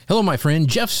Hello, my friend.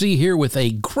 Jeff C. here with a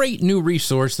great new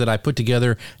resource that I put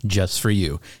together just for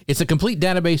you. It's a complete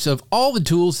database of all the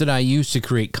tools that I use to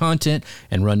create content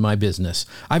and run my business.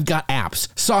 I've got apps,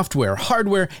 software,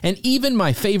 hardware, and even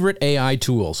my favorite AI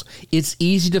tools. It's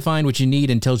easy to find what you need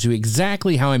and tells you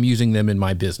exactly how I'm using them in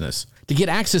my business. To get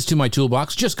access to my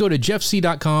toolbox, just go to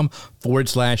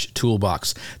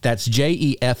jeffc.com/toolbox. That's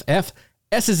JEFF.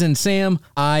 S as in Sam,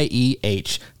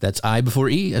 I-E-H. That's I before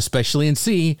E, especially in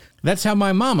C. That's how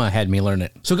my mama had me learn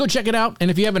it. So go check it out, and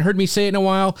if you haven't heard me say it in a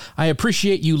while, I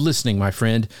appreciate you listening, my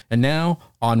friend. And now,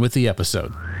 on with the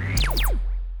episode.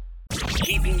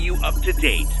 Keeping you up to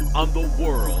date on the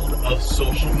world of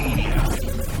social media.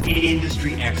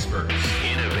 Industry experts,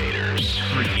 innovators,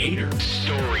 creators,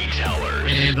 storytellers,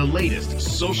 and the latest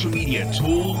social media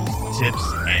tools, tips,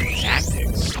 and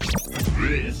tactics.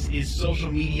 This is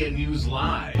Social Media News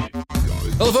Live.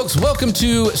 Hello, folks. Welcome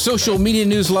to Social Media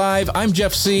News Live. I'm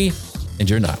Jeff C., and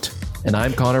you're not. And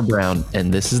I'm Connor Brown,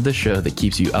 and this is the show that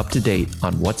keeps you up to date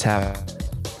on what's happening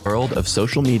in the world of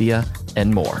social media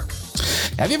and more.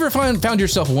 Have you ever found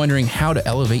yourself wondering how to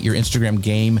elevate your Instagram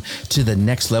game to the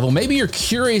next level? Maybe you're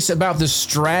curious about the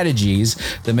strategies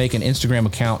that make an Instagram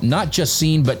account not just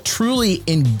seen, but truly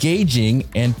engaging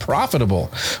and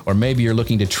profitable. Or maybe you're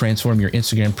looking to transform your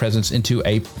Instagram presence into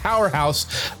a powerhouse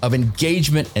of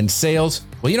engagement and sales.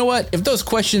 Well, you know what? If those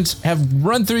questions have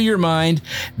run through your mind,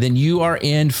 then you are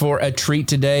in for a treat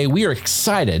today. We are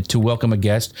excited to welcome a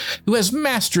guest who has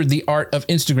mastered the art of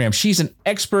Instagram. She's an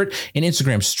expert in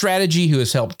Instagram strategy who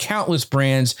has helped countless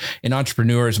brands and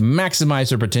entrepreneurs maximize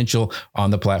their potential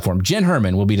on the platform. Jen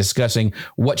Herman will be discussing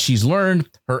what she's learned,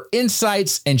 her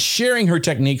insights, and sharing her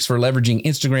techniques for leveraging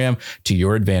Instagram to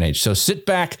your advantage. So sit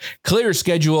back, clear your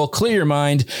schedule, clear your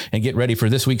mind, and get ready for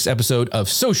this week's episode of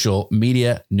Social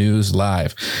Media News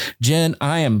Live. Jen,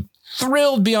 I am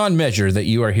thrilled beyond measure that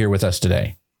you are here with us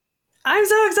today. I'm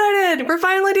so excited. We're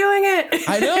finally doing it.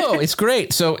 I know. It's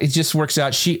great. So it just works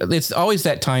out. It's always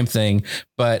that time thing,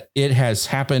 but it has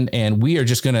happened and we are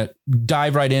just going to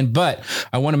dive right in. But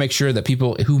I want to make sure that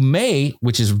people who may,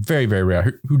 which is very, very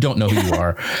rare, who don't know who you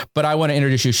are, but I want to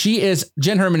introduce you.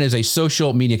 Jen Herman is a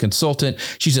social media consultant.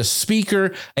 She's a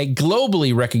speaker, a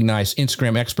globally recognized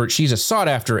Instagram expert. She's a sought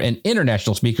after and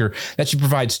international speaker that she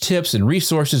provides tips and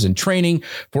resources and training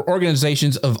for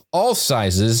organizations of all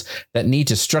sizes that need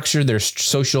to structure their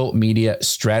social media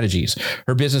strategies.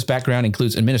 Her business background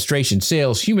includes administration,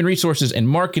 sales, human resources, and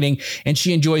marketing, and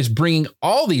she enjoys bringing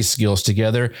all these skills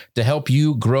together to help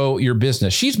you grow your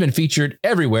business. She's been featured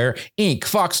everywhere: Inc.,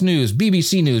 Fox News,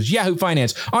 BBC News, Yahoo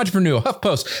Finance, Entrepreneur,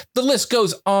 HuffPost. The list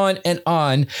goes on.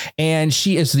 And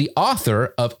she is the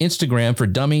author of Instagram for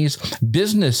Dummies,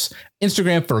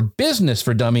 Instagram for Business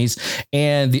for Dummies,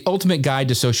 and The Ultimate Guide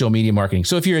to Social Media Marketing.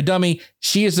 So if you're a dummy,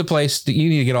 she is the place that you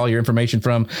need to get all your information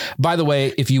from. By the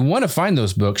way, if you want to find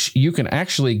those books, you can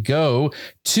actually go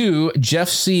to Jeff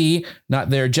C, not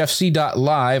there,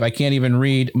 jeffc.live. I can't even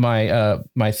read my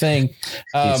thing.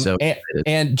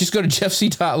 And just go to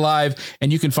jeffc.live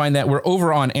and you can find that. We're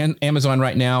over on Amazon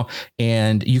right now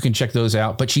and you can check those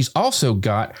out. But she's also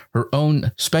got her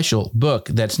own special book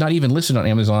that's not even listed on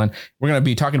Amazon. We're going to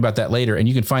be talking about that later, and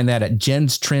you can find that at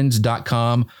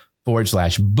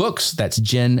jenstrends.com/books. That's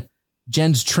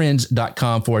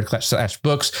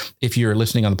jenstrends.com/books. If you're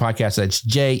listening on the podcast, that's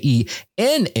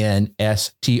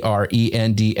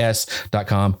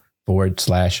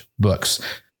JENNSTRENDS.com/books.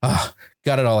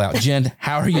 Got it all out. Jen,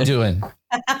 how are you doing?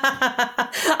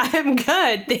 I'm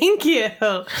good. Thank you.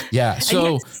 Yeah.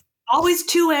 So always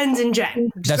two N's in Jen.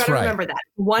 Just got to remember that.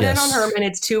 One N on Herman,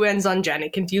 it's two N's on Jen.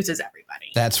 It confuses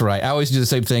everybody. That's right. I always do the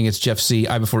same thing. It's Jeff C,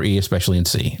 I before E, especially in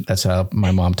C. That's how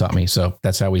my mom taught me. So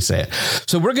that's how we say it.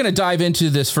 So we're going to dive into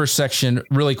this first section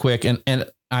really quick. And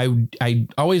I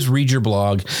always read your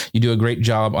blog. You do a great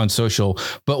job on social.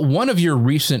 But one of your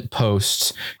recent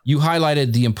posts, you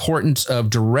highlighted the importance of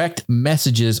direct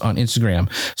messages on Instagram.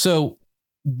 So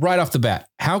right off the bat,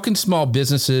 how can small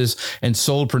businesses and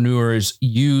solopreneurs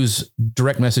use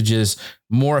direct messages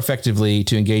more effectively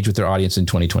to engage with their audience in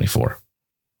 2024?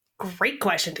 Great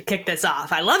question to kick this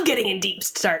off. I love getting in deep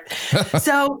start.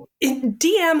 So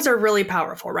DMs are really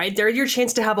powerful, right? They're your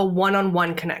chance to have a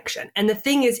one-on-one connection. And the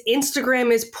thing is,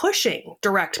 Instagram is pushing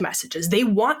direct messages. They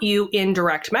want you in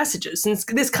direct messages. And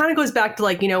this kind of goes back to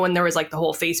when there was the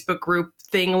whole Facebook group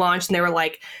thing launched and they were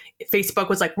like, Facebook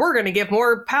was like, we're going to give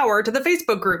more power to the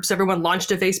Facebook group. So everyone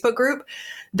launched a Facebook group.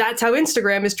 That's how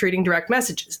Instagram is treating direct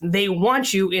messages. They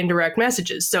want you in direct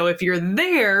messages. So if you're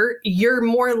there, you're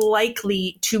more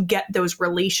likely to get those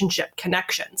relationship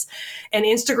connections. And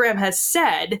Instagram has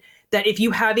said that if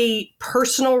you have a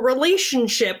personal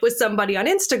relationship with somebody on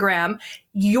Instagram,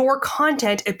 your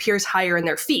content appears higher in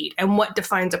their feed. And what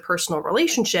defines a personal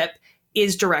relationship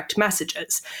is direct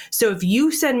messages. So if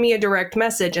you send me a direct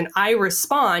message and I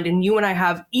respond and you and I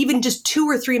have even just 2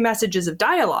 or 3 messages of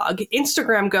dialogue,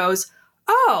 Instagram goes,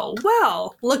 oh,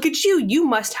 well, look at you. You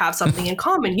must have something in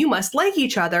common. You must like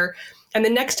each other. And the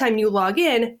next time you log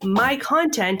in, my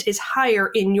content is higher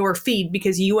in your feed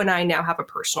because you and I now have a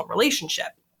personal relationship.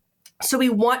 So we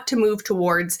want to move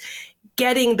towards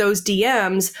getting those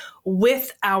DMs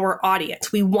with our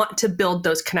audience. We want to build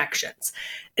those connections.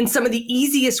 And some of the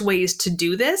easiest ways to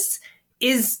do this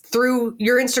is through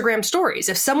your Instagram stories.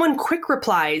 If someone quick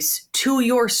replies to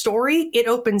your story, it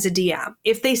opens a DM.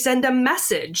 If they send a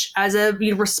message as a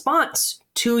response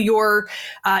to your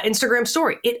Instagram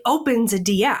story, it opens a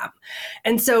DM.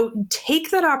 And so take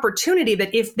that opportunity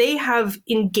that if they have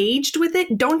engaged with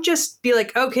it, don't just be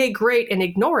like, okay, great, and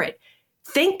ignore it.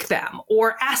 Thank them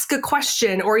or ask a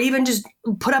question or even just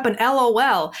put up an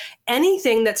LOL,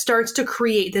 anything that starts to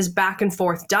create this back and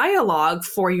forth dialogue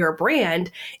for your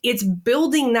brand. It's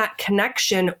building that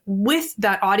connection with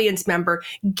that audience member,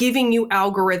 giving you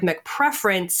algorithmic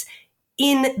preference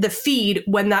in the feed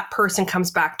when that person comes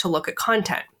back to look at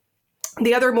content.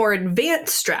 The other more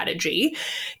advanced strategy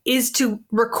is to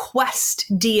request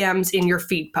DMs in your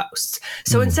feed posts.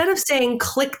 So instead of saying,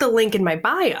 click the link in my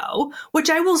bio, which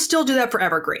I will still do that for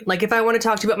evergreen. Like if I want to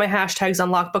talk to you about my hashtags on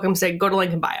Lockbook, I'm saying, go to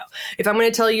link in bio. If I'm going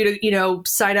to tell you to,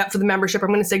 sign up for the membership, I'm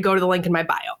going to say, go to the link in my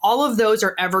bio. All of those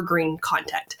are evergreen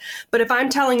content. But if I'm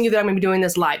telling you that I'm going to be doing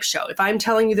this live show, if I'm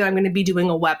telling you that I'm going to be doing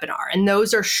a webinar, and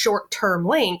those are short-term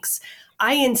links,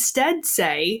 I instead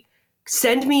say,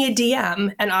 send me a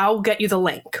DM and I'll get you the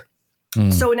link.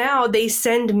 So now they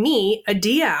send me a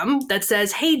DM that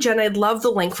says, hey, Jen, I'd love the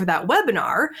link for that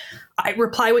webinar. I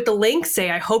reply with the link,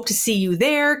 say, I hope to see you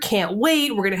there. Can't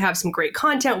wait. We're going to have some great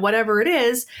content, whatever it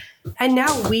is. And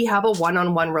now we have a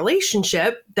one-on-one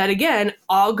relationship that, again,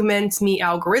 augments me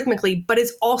algorithmically, but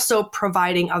is also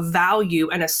providing a value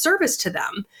and a service to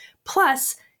them.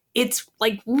 Plus, it's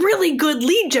like really good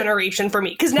lead generation for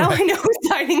me because now I know who's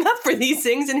signing up for these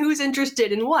things and who's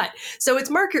interested in what. So it's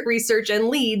market research and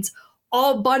leads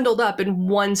all bundled up in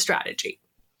one strategy.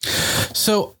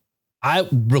 So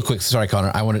real quick, sorry,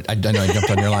 Connor, I know I jumped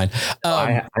on your line.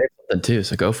 I have something too,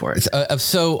 so go for it.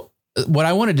 So what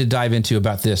I wanted to dive into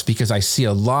about this, because I see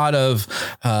a lot of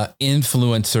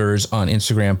influencers on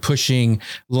Instagram pushing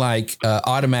like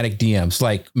automatic DMs,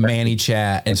 like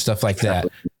ManyChat and stuff like that.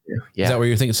 Yeah. Is that what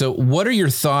you're thinking? So what are your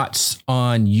thoughts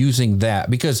on using that?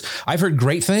 Because I've heard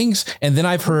great things and then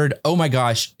I've heard, oh my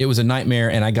gosh, it was a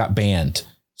nightmare and I got banned.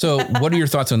 So what are your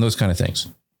thoughts on those kind of things?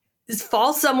 Just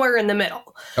fall somewhere in the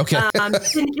middle. Okay.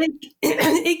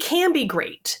 It can be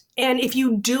great. And if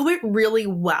you do it really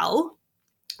well,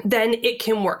 then it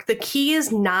can work. The key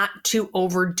is not to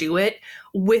overdo it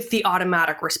with the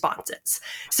automatic responses.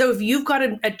 So if you've got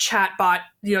a chat bot,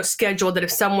 scheduled that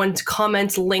if someone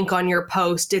comments link on your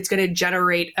post, it's going to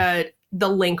generate the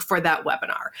link for that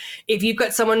webinar. If you've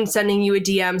got someone sending you a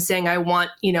DM saying, I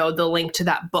want, the link to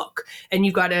that book, and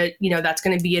you've got that's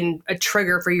going to be a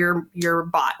trigger for your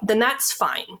bot, then that's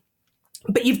fine.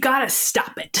 But you've got to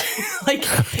stop it. It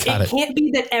can't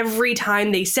be that every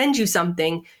time they send you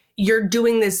something, you're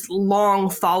doing this long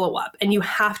follow-up, and you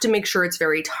have to make sure it's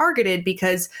very targeted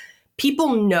because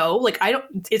people know,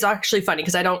 it's actually funny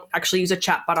because I don't actually use a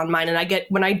chatbot on mine. And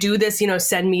when I do this,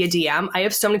 send me a DM, I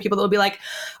have so many people that will be like,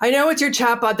 I know it's your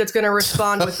chatbot that's going to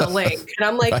respond with the link. And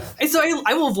I'm like, so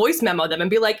I will voice memo them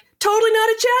and be like, totally not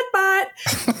a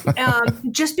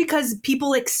chatbot. Just because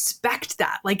people expect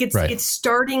that. It's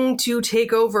starting to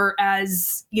take over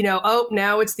as, oh,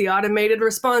 now it's the automated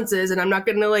responses and I'm not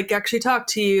going to actually talk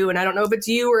to you. And I don't know if it's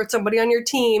you or it's somebody on your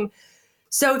team.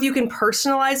 So if you can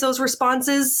personalize those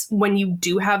responses when you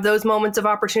do have those moments of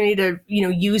opportunity to,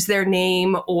 use their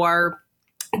name or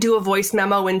do a voice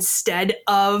memo instead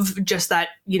of just that,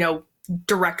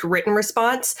 direct written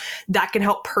response, that can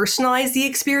help personalize the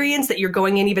experience that you're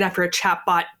going in even after a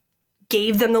chatbot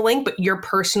gave them the link, but you're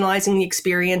personalizing the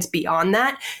experience beyond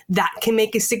that. That can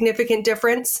make a significant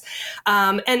difference.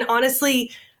 And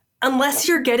honestly, unless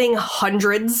you're getting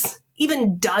hundreds,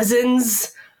 even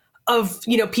dozens of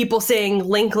people saying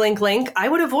link, I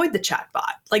would avoid the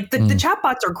chatbot. The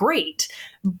chatbots are great,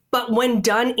 but when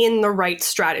done in the right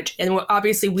strategy, and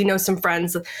obviously we know some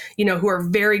friends, who are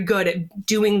very good at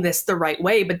doing this the right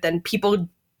way, but then people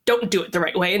don't do it the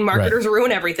right way, and marketers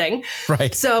ruin everything.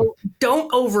 Right. So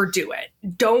don't overdo it.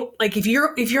 Don't if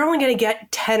you're only going to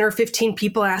get 10 or 15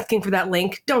 people asking for that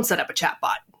link, don't set up a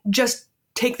chatbot. Just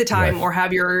take the time or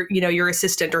have your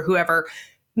assistant or whoever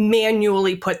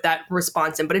manually put that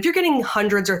response in. But if you're getting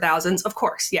hundreds or thousands, of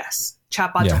course, yes,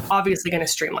 chatbots are obviously going to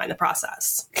streamline the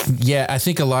process. Yeah, I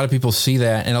think a lot of people see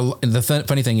that. And the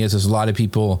funny thing is a lot of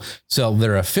people sell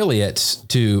their affiliates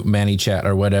to ManyChat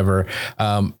or whatever.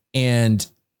 And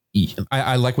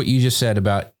I like what you just said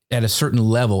about at a certain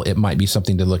level, it might be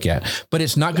something to look at, but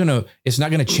it's not going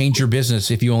to change your business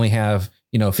if you only have,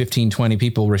 15, 20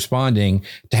 people responding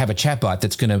to have a chatbot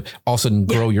that's going to all of a sudden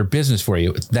grow your business for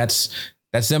you. That's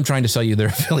them trying to sell you their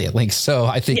affiliate links. So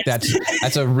I think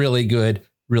that's a really good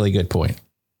point.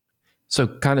 So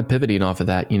kind of pivoting off of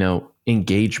that,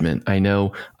 engagement. I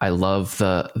know I love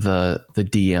the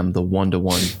DM, the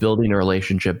one-to-one, building a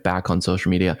relationship back on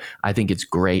social media. I think it's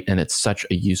great and it's such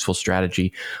a useful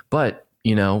strategy. But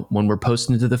when we're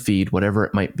posting to the feed, whatever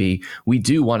it might be, we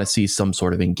do want to see some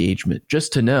sort of engagement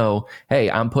just to know, hey,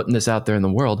 I'm putting this out there in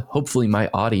the world. Hopefully my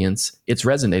audience, it's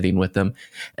resonating with them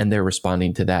and they're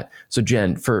responding to that. So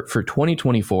Jen, for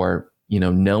 2024,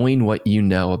 knowing what you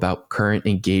know about current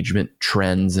engagement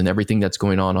trends and everything that's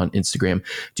going on Instagram,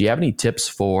 do you have any tips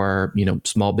for,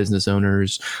 small business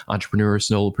owners, entrepreneurs,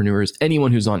 solopreneurs,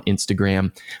 anyone who's on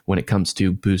Instagram when it comes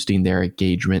to boosting their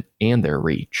engagement and their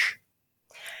reach?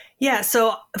 Yeah.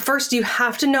 So first you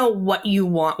have to know what you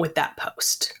want with that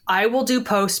post. I will do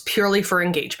posts purely for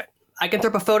engagement. I can throw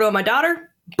up a photo of my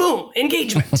daughter. Boom,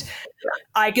 engagement.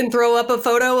 I can throw up a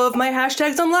photo of my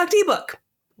hashtags unlocked ebook.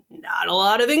 Not a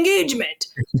lot of engagement,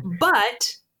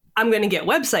 but I'm going to get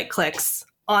website clicks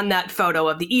on that photo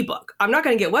of the ebook. I'm not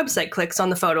going to get website clicks on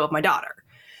the photo of my daughter.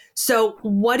 So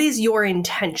what is your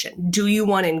intention? Do you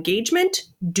want engagement?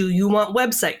 Do you want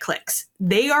website clicks?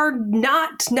 They are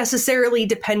not necessarily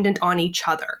dependent on each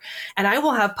other. And I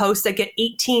will have posts that get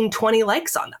 18, 20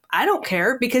 likes on them. I don't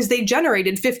care because they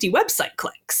generated 50 website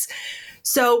clicks.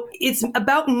 So it's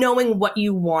about knowing what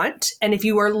you want. And if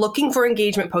you are looking for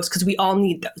engagement posts, because we all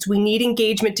need those, we need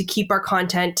engagement to keep our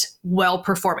content well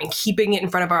performing, keeping it in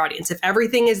front of our audience. If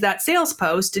everything is that sales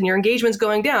post and your engagement's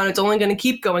going down, it's only going to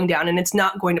keep going down and it's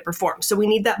not going to perform. So we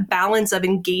need that balance of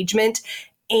engagement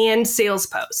and sales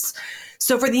posts.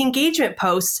 So for the engagement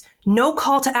posts, no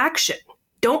call to action.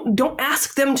 Don't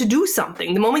ask them to do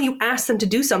something. The moment you ask them to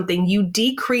do something, you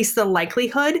decrease the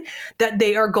likelihood that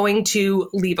they are going to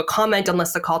leave a comment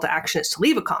unless the call to action is to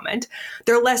leave a comment.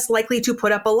 They're less likely to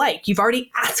put up a like. You've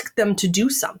already asked them to do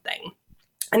something.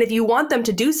 And if you want them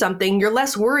to do something, you're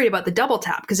less worried about the double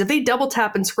tap, because if they double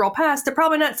tap and scroll past, they're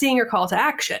probably not seeing your call to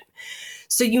action.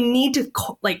 So you need to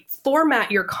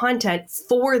format your content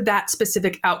for that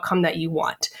specific outcome that you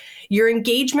want. Your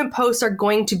engagement posts are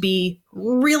going to be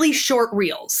really short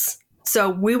reels. So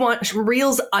we want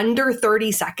reels under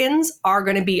 30 seconds are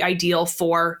going to be ideal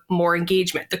for more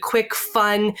engagement. The quick,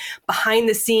 fun, behind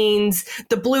the scenes,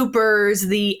 the bloopers,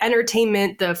 the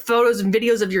entertainment, the photos and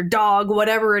videos of your dog,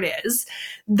 whatever it is,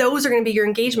 those are going to be your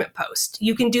engagement post.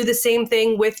 You can do the same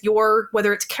thing with your,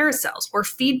 whether it's carousels or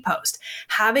feed post,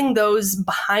 having those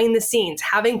behind the scenes,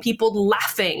 having people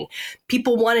laughing.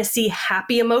 People want to see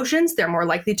happy emotions. They're more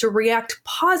likely to react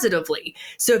positively.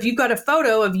 So if you've got a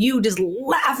photo of you just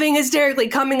laughing hysterically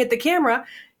coming at the camera,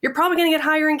 you're probably going to get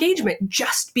higher engagement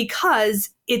just because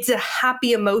it's a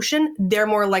happy emotion. They're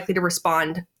more likely to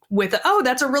respond with, oh,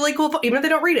 that's a really cool photo. Even if they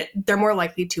don't read it, they're more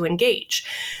likely to engage.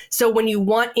 So when you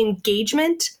want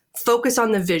engagement, focus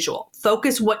on the visual.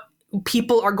 Focus what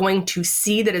people are going to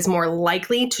see that is more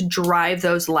likely to drive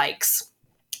those likes.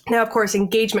 Now, of course,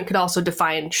 engagement could also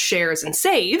define shares and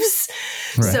saves.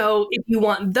 Right. So if you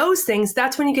want those things,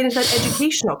 that's when you get into that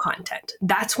educational content.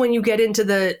 That's when you get into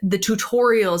the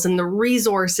tutorials and the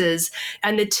resources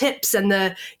and the tips and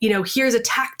the, here's a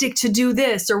tactic to do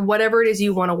this or whatever it is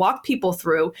you want to walk people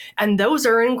through. And those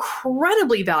are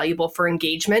incredibly valuable for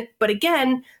engagement. But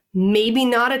again, maybe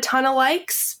not a ton of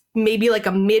likes, maybe like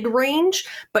a mid-range,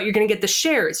 but you're going to get the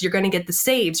shares, you're going to get the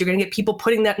saves, you're going to get people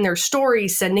putting that in their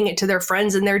stories, sending it to their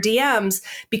friends in their DMs,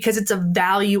 because it's a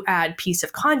value add piece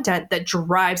of content that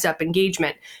drives up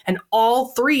engagement. And all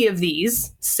three of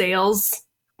these, sales,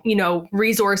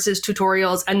 resources,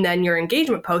 tutorials, and then your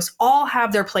engagement posts, all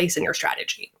have their place in your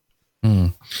strategy.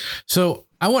 So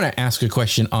I want to ask a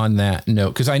question on that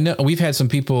note, because I know we've had some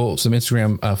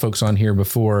Instagram folks on here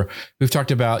before who've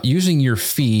talked about using your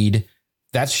feed.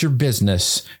 That's your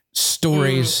business.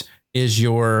 Stories is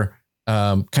your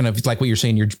kind of like what you're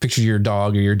saying, your picture of your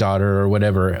dog or your daughter or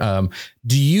whatever.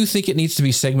 Do you think it needs to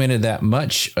be segmented that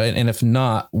much? And if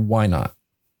not, why not?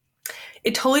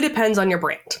 It totally depends on your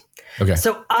brand. Okay.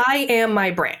 So I am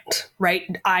my brand,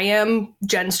 right? I am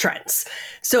Jen's Trends.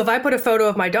 So if I put a photo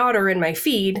of my daughter in my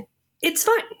feed, it's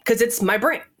fine because it's my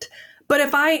brand. But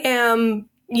if I am,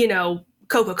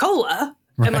 Coca-Cola,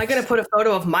 Am I going to put a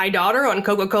photo of my daughter on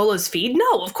Coca-Cola's feed?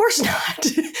 No, of course not.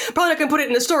 Probably not going to put it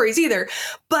in the stories either.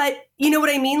 But you know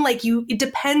what I mean? Like it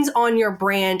depends on your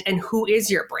brand and who is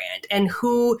your brand and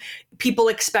who people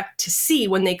expect to see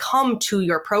when they come to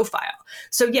your profile.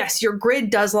 So yes, your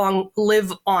grid does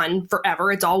live on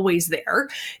forever. It's always there.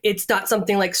 It's not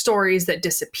something like stories that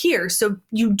disappear. So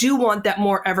you do want that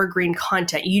more evergreen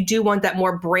content. You do want that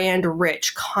more brand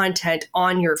rich content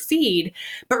on your feed.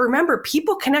 But remember,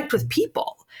 people connect with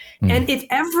people. And if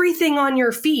everything on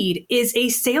your feed is a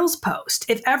sales post,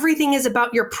 if everything is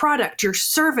about your product, your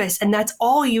service, and that's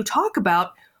all you talk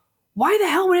about, why the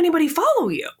hell would anybody follow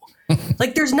you?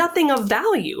 Like there's nothing of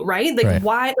value, right? Like Right.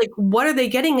 why, like what are they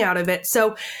getting out of it?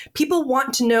 So people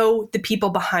want to know the people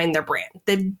behind their brand.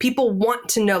 The people want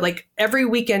to know, like every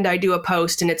weekend I do a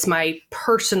post and it's my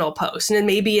personal post. And then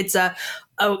maybe it's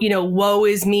woe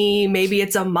is me. Maybe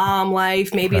it's a mom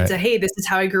life. Maybe it's Right. hey, this is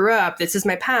how I grew up. This is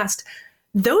my past.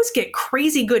 Those get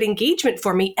crazy good engagement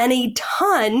for me and a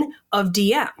ton of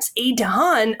DMs, a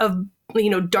ton of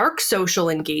dark social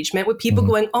engagement with people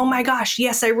going, oh my gosh,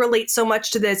 yes, I relate so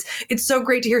much to this. It's so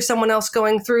great to hear someone else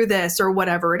going through this or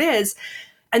whatever it is.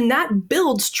 And that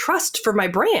builds trust for my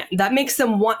brand. That makes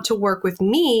them want to work with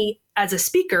me as a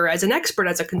speaker, as an expert,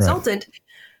 as a consultant,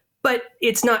 but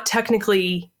it's not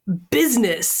technically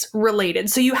business related.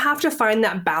 So you have to find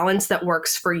that balance that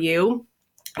works for you.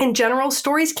 In general,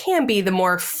 stories can be the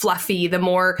more fluffy, the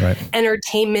more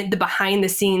entertainment, the behind the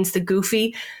scenes, the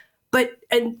goofy.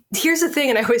 And here's the thing,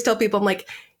 and I always tell people, I'm like,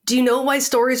 do you know why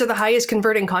stories are the highest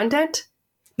converting content?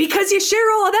 Because you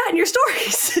share all of that in your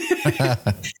stories.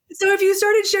 So if you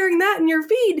started sharing that in your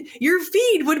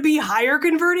feed would be higher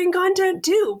converting content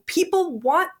too. People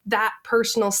want that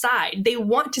personal side. They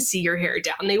want to see your hair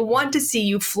down. They want to see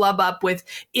you flub up with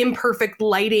imperfect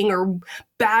lighting or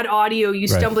bad audio, you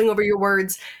stumbling over your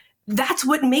words. That's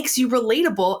what makes you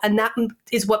relatable. And that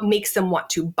is what makes them want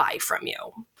to buy from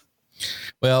you.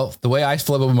 Well, the way I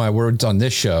flub over my words on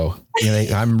this show,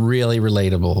 I'm really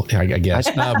relatable, I guess.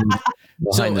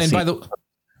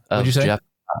 What'd you say? Jeff,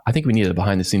 I think we needed a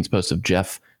behind the scenes post of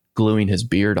Jeff gluing his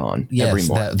beard on every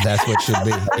morning. That's what should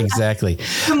be. Exactly.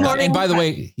 And by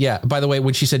the way,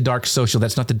 when she said dark social,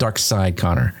 that's not the dark side,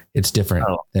 Connor. It's different.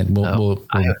 And we'll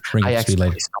bring it to speed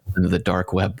later. Into the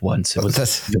dark web once. It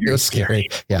was scary.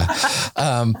 Yeah.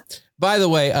 By the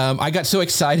way, I got so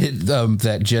excited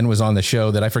that Jen was on the show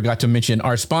that I forgot to mention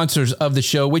our sponsors of the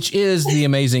show, which is the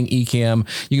amazing Ecamm.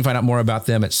 You can find out more about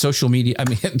them at social media.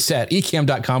 It's at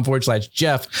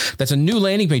ecamm.com/Jeff. That's a new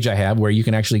landing page I have where you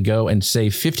can actually go and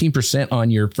save 15% on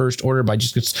your first order by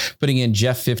just putting in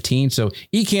Jeff15. So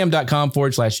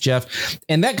ecamm.com/Jeff.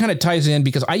 And that kind of ties in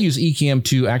because I use Ecamm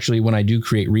to actually, when I do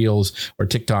create reels or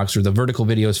TikToks or the vertical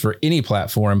videos for any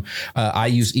platform, I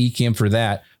use Ecamm for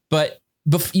that. But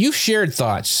you've shared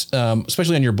thoughts,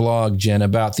 especially on your blog, Jen,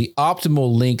 about the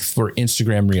optimal length for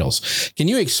Instagram Reels. Can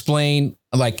you explain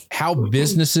how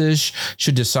businesses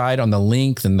should decide on the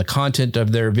length and the content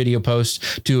of their video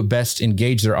posts to best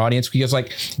engage their audience? Because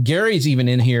Gary's even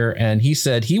in here and he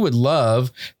said he would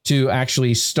love to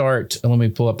actually start. Let me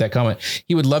pull up that comment.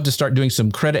 He would love to start doing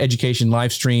some credit education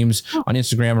live streams on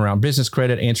Instagram around business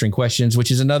credit, answering questions,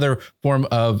 which is another form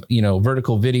of,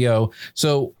 vertical video.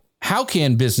 So how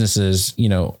can businesses,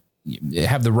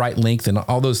 have the right length and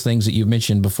all those things that you've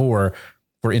mentioned before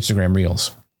for Instagram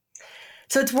Reels?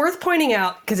 So it's worth pointing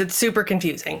out because it's super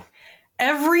confusing.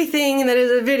 Everything that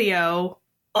is a video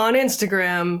on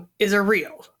Instagram is a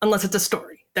reel, unless it's a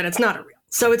story, then it's not a reel.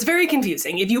 So it's very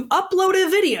confusing. If you upload a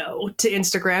video to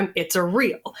Instagram, it's a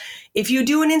reel. If you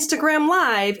do an Instagram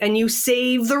live and you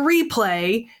save the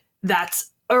replay,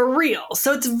 that's a reel.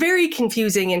 So it's very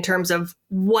confusing in terms of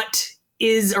what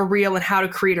is a reel and how to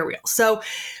create a reel. So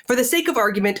for the sake of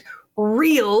argument,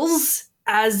 reels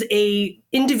as a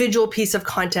individual piece of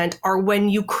content are when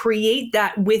you create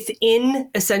that within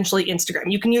essentially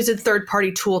Instagram. You can use a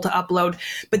third-party tool to upload,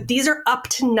 but these are up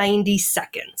to 90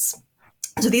 seconds.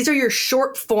 So these are your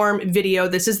short form video.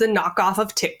 This is the knockoff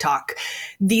of TikTok.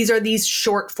 These are these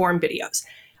short form videos.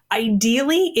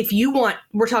 Ideally, if you want,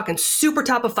 we're talking super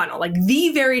top of funnel, like the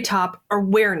very top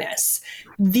awareness.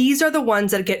 These are the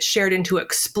ones that get shared into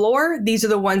Explore. These are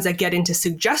the ones that get into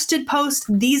suggested posts.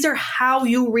 These are how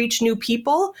you reach new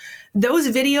people. Those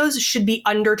videos should be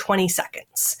under 20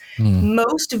 seconds.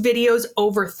 Most videos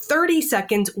over 30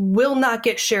 seconds will not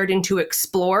get shared into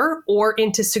Explore or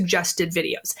into suggested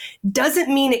videos.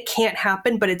 Doesn't mean it can't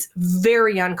happen, but it's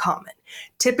very uncommon.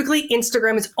 Typically,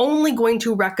 Instagram is only going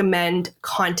to recommend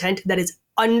content that is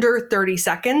under 30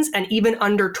 seconds and even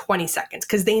under 20 seconds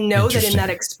because they know that in that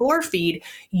Explore feed,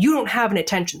 you don't have an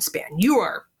attention span. You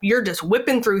are you're just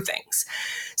whipping through things.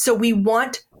 So we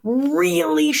want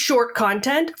really short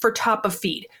content for top of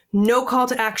feed. No call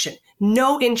to action,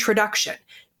 no introduction,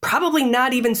 probably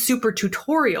not even super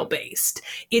tutorial based.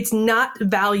 It's not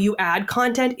value add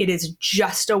content. It is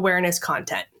just awareness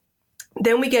content.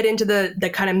 Then we get into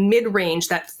the kind of mid range,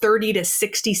 that 30 to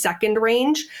 60 second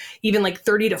range, even like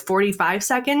 30 to 45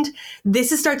 second.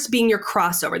 This starts being your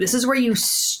crossover. This is where you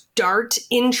start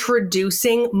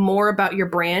introducing more about your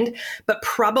brand, but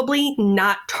probably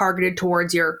not targeted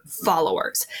towards your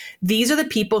followers. These are the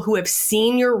people who have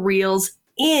seen your reels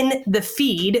in the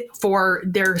feed, for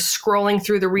they're scrolling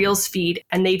through the Reels feed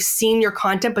and they've seen your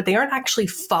content, but they aren't actually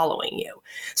following you.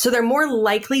 So they're more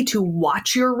likely to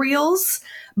watch your Reels,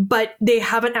 but they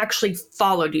haven't actually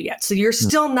followed you yet. So you're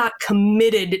still not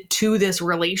committed to this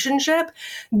relationship.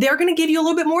 They're going to give you a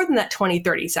little bit more than that 20,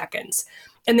 30 seconds.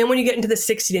 And then when you get into the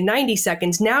 60 to 90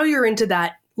 seconds, now you're into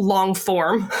that long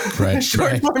form,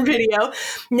 short form video.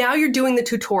 Now you're doing the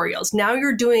tutorials. Now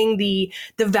you're doing the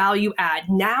value add.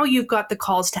 Now you've got the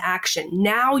calls to action.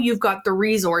 Now you've got the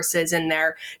resources in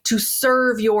there to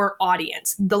serve your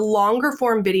audience. The longer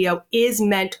form video is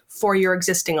meant for your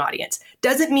existing audience.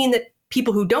 Doesn't mean that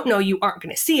people who don't know you aren't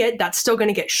going to see it. That's still going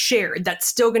to get shared. That's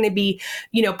still going to be,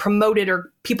 promoted,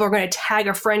 or people are going to tag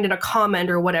a friend in a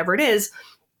comment or whatever it is.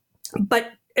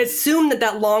 But assume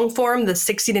that long form, the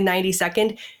 60 to 90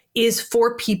 second, is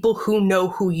for people who know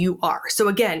who you are. So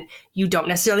again, you don't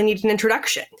necessarily need an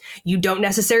introduction. You don't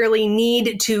necessarily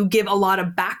need to give a lot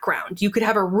of background. You could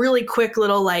have a really quick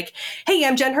little like, hey,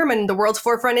 I'm Jen Herman, the world's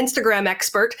forefront Instagram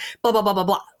expert, blah, blah, blah, blah,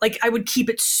 blah. Like, I would keep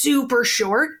it super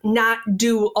short, not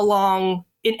do a long,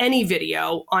 in any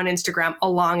video on Instagram, a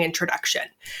long introduction.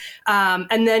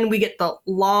 And then we get the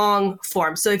long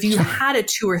form. So if you had a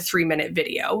 2 or 3 minute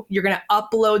video, you're going to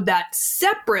upload that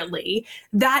separately.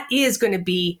 That is going to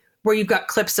be where you've got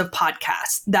clips of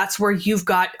podcasts. That's where you've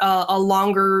got a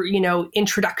longer,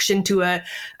 introduction to a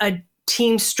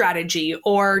team strategy,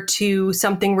 or to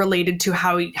something related to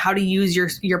how to use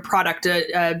your product.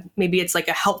 Maybe it's like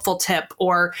a helpful tip,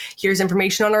 or here's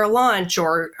information on our launch,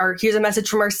 or here's a message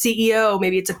from our CEO.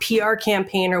 Maybe it's a PR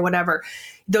campaign or whatever.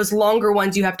 Those longer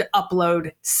ones you have to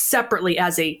upload separately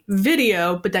as a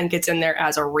video, but then gets in there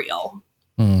as a reel.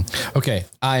 Okay.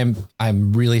 I'm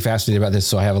really fascinated about this,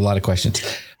 so I have a lot of questions.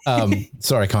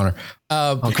 Sorry, Connor.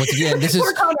 Once again, this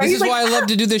is why I love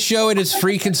to do this show. It is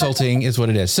free consulting is what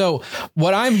it is. So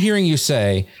what I'm hearing you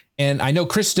say, and I know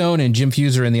Chris Stone and Jim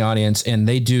Fuse are in the audience, and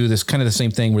they do this kind of the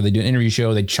same thing where they do an interview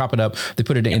show, they chop it up, they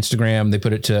put it to Instagram, they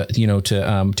put it to,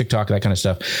 to TikTok, that kind of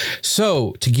stuff.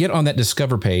 So to get on that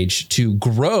Discover page, to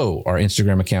grow our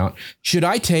Instagram account, should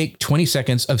I take 20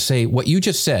 seconds of, say, what you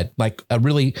just said, like a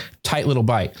really tight little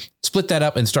bite, split that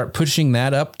up and start pushing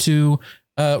that up to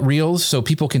Reels so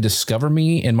people can discover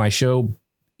me and my show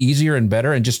easier and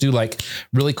better, and just do like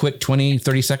really quick 20,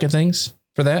 30 second things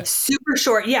for that? Super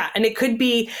short. Yeah. And it could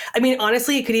be,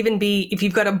 honestly, it could even be if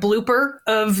you've got a blooper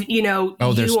of, you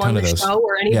on the show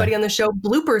or anybody on the show.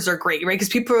 Bloopers are great, right? Because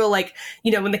people are like,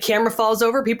 when the camera falls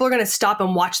over, people are going to stop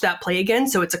and watch that play again.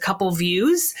 So it's a couple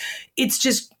views. It's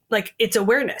just like, it's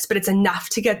awareness, but it's enough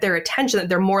to get their attention that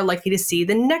they're more likely to see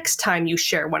the next time you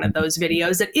share one of those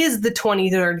videos that is the 20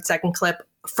 to 30 second clip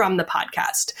from the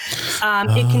podcast.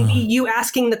 It can be you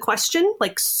asking the question,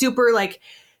 like super like,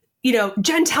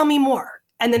 Jen, tell me more.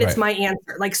 And then it's my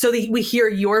answer. Like, so we hear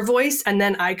your voice and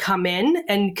then I come in,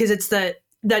 and because it's that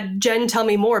Jen, tell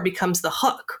me more becomes the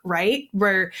hook, right?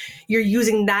 Where you're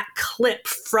using that clip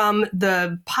from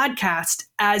the podcast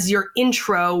as your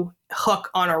intro hook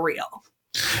on a reel.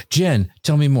 Jen,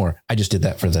 tell me more. I just did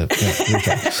that for the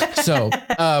so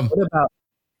what about,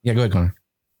 go ahead, Connor.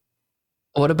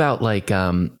 What about like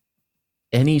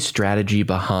any strategy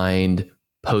behind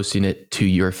posting it to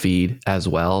your feed as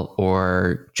well,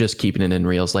 or just keeping it in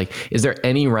Reels? Like, is there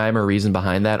any rhyme or reason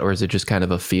behind that, or is it just kind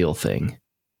of a feel thing?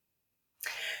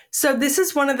 So this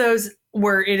is one of those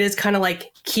where it is kind of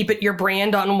like keep it your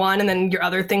brand on one and then your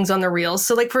other things on the Reels.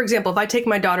 So like, for example, if I take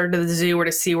my daughter to the zoo or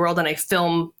to SeaWorld and I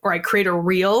film or I create a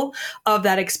reel of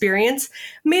that experience,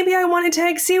 maybe I want to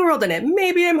tag SeaWorld in it.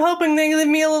 Maybe I'm hoping they give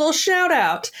me a little shout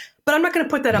out. But I'm not going to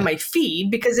put that on my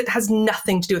feed because it has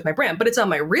nothing to do with my brand, but it's on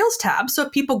my Reels tab. So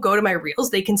if people go to my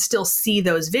Reels, they can still see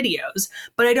those videos,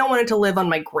 but I don't want it to live on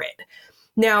my grid.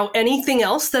 Now, anything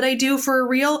else that I do for a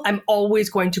Reel, I'm always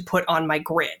going to put on my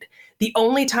grid. The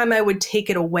only time I would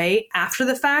take it away after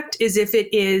the fact is if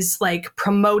it is like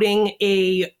promoting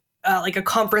a like a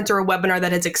conference or a webinar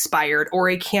that has expired, or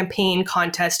a campaign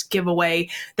contest giveaway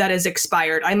that has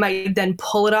expired, I might then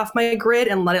pull it off my grid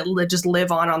and let it just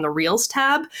live on the Reels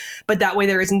tab. But that way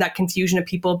there isn't that confusion of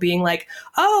people being like,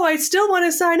 oh, I still want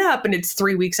to sign up. And it's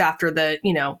 3 weeks after the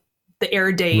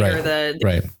air date or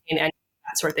the and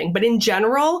that sort of thing. But in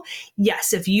general,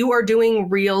 yes, if you are doing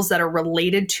Reels that are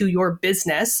related to your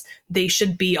business, they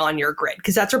should be on your grid,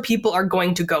 because that's where people are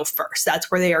going to go first. That's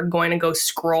where they are going to go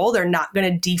scroll. They're not going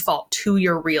to default to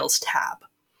your Reels tab.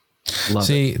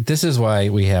 See, this is why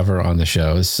we have her on the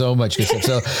show. It's so much good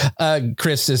stuff. So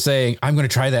Chris is saying, I'm going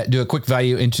to try that, do a quick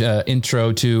value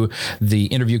intro to the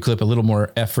interview clip, a little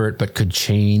more effort, but could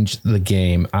change the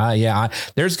game.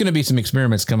 There's going to be some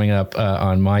experiments coming up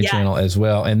on my channel as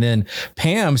well. And then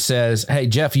Pam says, hey,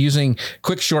 Jeff, using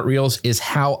quick short Reels is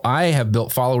how I have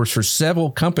built followers for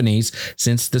several companies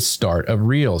since the start of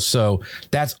Reels. So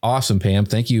that's awesome, Pam.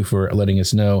 Thank you for letting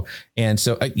us know. And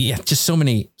so, just so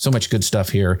much good stuff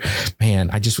here. Man,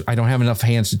 I don't have enough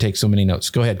hands to take so many notes.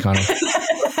 Go ahead, Connor.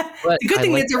 The good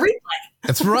thing is a replay.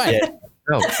 That's right. Yeah.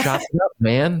 Oh, chop it up,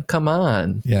 man. Come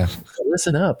on. Yeah.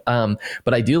 Listen up.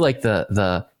 But I do like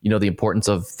the importance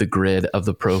of the grid of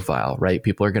the profile, right?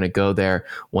 People are going to go there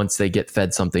once they get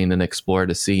fed something and explore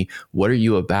to see what are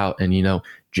you about. And,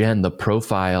 Jen, the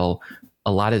profile,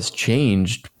 a lot has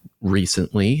changed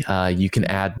recently. You can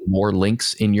add more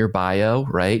links in your bio,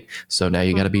 right? So now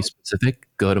you got to be specific.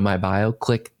 Go to my bio,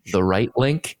 click the right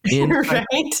link in right.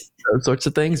 Those sorts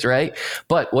of things, right?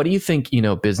 But what do you think,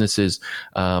 businesses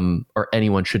or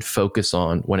anyone should focus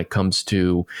on when it comes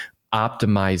to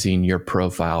optimizing your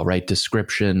profile, right?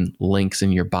 Description, links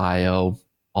in your bio,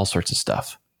 all sorts of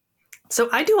stuff. So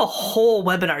I do a whole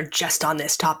webinar just on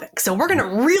this topic. So we're going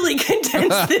to really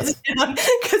condense this down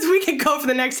because we can go for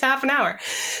the next half an hour.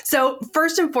 So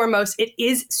first and foremost, it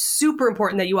is super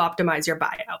important that you optimize your bio.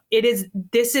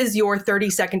 This is your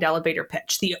 30-second elevator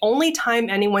pitch. The only time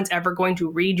anyone's ever going to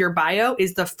read your bio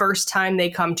is the first time they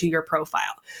come to your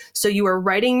profile. So you are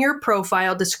writing your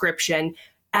profile description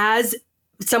as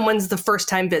someone's the first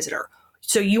time visitor.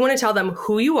 So you want to tell them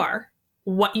who you are,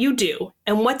 what you do,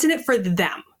 and what's in it for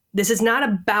them. This is not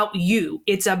about you.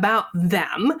 It's about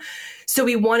them. So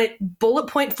we want it bullet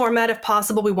point format if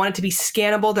possible. We want it to be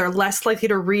scannable. They're less likely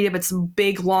to read if it's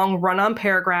big, long run-on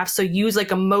paragraphs. So use like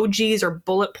emojis or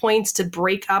bullet points to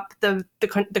break up the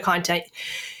content.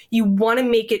 You want to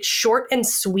make it short and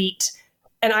sweet.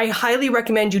 And I highly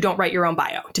recommend you don't write your own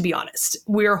bio, to be honest.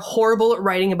 We're horrible at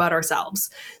writing about ourselves.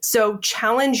 So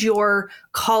challenge your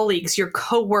colleagues, your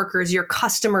coworkers, your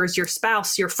customers, your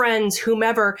spouse, your friends,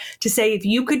 whomever, to say, if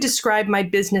you could describe my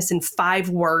business in 5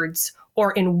 words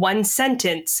or in 1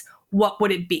 sentence, what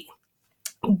would it be?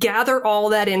 Gather all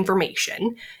that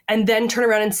information and then turn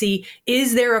around and see,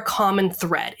 is there a common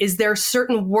thread? Is there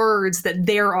certain words that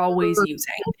they're always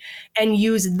using? And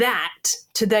use that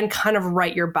to then kind of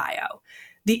write your bio.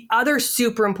 The other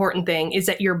super important thing is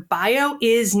that your bio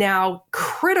is now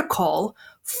critical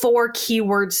for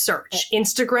keyword search.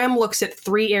 Instagram looks at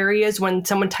 3 areas when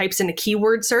someone types in a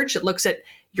keyword search. It looks at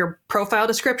your profile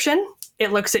description,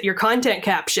 it looks at your content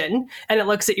caption, and it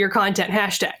looks at your content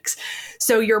hashtags.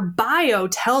 So your bio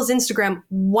tells Instagram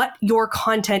what your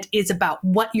content is about,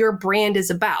 what your brand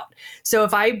is about. So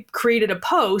if I created a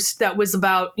post that was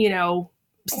about,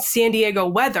 San Diego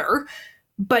weather,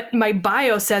 but my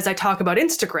bio says I talk about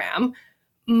Instagram,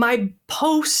 my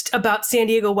post about San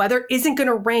Diego weather isn't going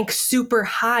to rank super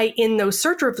high in those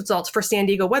search results for San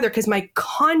Diego weather, because my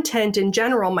content in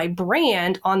general, my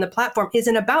brand on the platform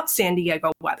isn't about San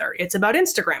Diego weather. It's about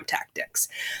Instagram tactics.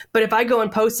 But if I go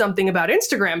and post something about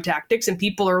Instagram tactics and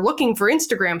people are looking for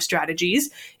Instagram strategies,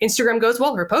 Instagram goes,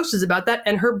 well, her post is about that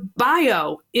and her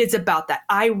bio is about that.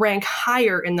 I rank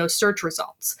higher in those search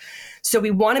results. So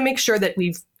we want to make sure that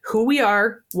who we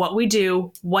are, what we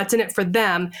do, what's in it for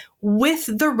them, with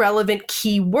the relevant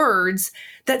keywords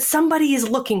that somebody is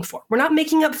looking for. We're not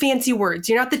making up fancy words.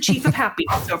 You're not the chief of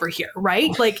happiness over here,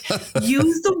 right? Like,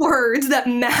 use the words that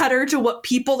matter to what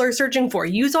people are searching for.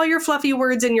 Use all your fluffy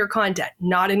words in your content,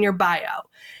 not in your bio.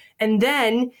 And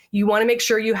then you want to make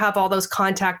sure you have all those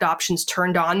contact options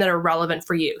turned on that are relevant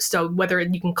for you. So whether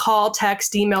you can call,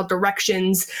 text, email,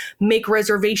 directions, make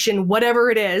reservation, whatever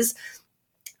it is,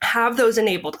 have those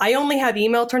enabled. I only have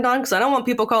email turned on because I don't want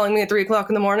people calling me at 3 o'clock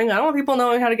in the morning. I don't want people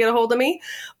knowing how to get a hold of me.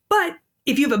 But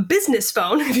if you have a business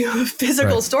phone, if you have a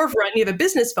physical storefront and you have a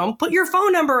business phone, put your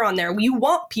phone number on there. You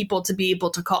want people to be able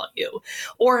to call you,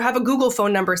 or have a Google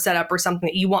phone number set up or something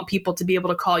that you want people to be able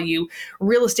to call you.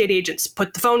 Real estate agents,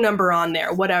 put the phone number on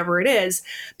there, whatever it is,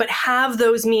 but have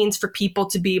those means for people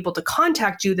to be able to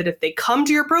contact you, that if they come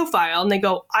to your profile and they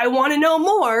go, I want to know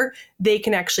more, they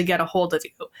can actually get a hold of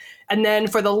you. And then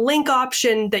for the link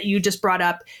option that you just brought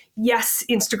up, yes,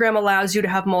 Instagram allows you to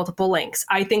have multiple links.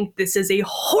 I think this is a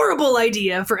horrible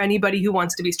idea for anybody who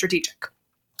wants to be strategic.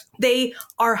 They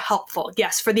are helpful.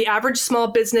 Yes, for the average small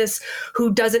business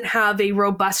who doesn't have a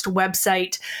robust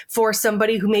website, for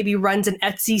somebody who maybe runs an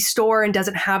Etsy store and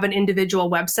doesn't have an individual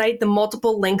website, the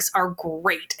multiple links are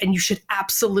great and you should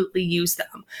absolutely use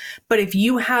them. But if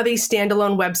you have a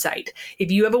standalone website,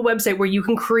 if you have a website where you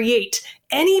can create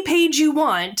any page you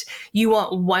want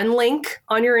one link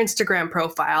on your Instagram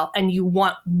profile, and you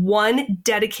want one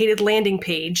dedicated landing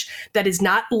page that is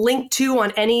not linked to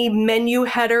on any menu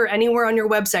header anywhere on your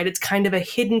website. It's kind of a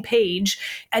hidden page,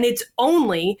 and it's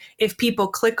only if people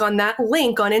click on that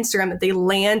link on Instagram that they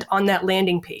land on that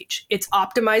landing page. It's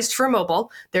optimized for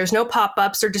mobile. There's no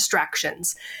pop-ups or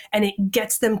distractions, and it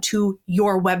gets them to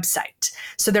your website.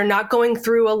 So they're not going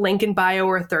through a link in bio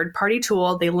or a third-party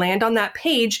tool. They land on that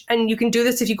page, and you can do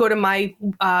this if you go to my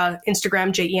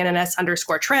Instagram,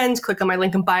 JENNS_trends, click on my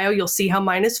link in bio, you'll see how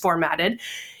mine is formatted.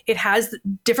 It has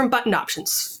different button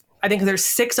options. I think there's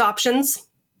 6 options,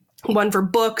 one for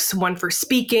books, one for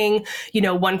speaking,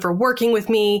 one for working with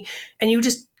me, and you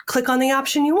just click on the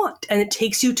option you want, and it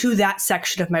takes you to that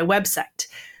section of my website.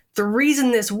 The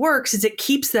reason this works is it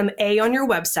keeps them on your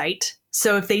website.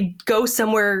 So if they go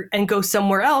somewhere and go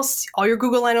somewhere else, all your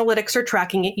Google Analytics are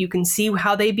tracking it. You can see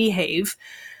how they behave.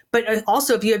 But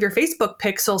also, if you have your Facebook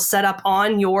pixel set up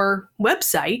on your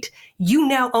website, you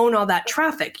now own all that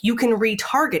traffic. You can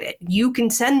retarget it. You can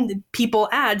send people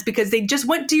ads because they just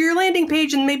went to your landing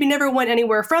page and maybe never went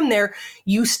anywhere from there.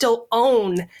 You still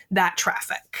own that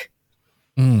traffic.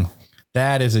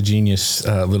 That is a genius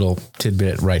little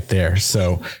tidbit right there.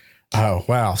 So, oh,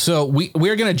 wow. So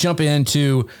we're going to jump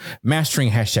into mastering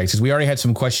hashtags, because we already had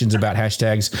some questions about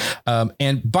hashtags.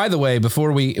 And by the way,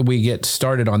 before we get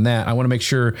started on that, I want to make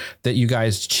sure that you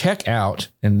guys check out,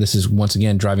 and this is once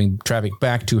again driving traffic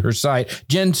back to her site,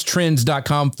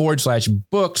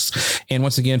 jenstrends.com/books. And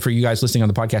once again, for you guys listening on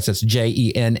the podcast, that's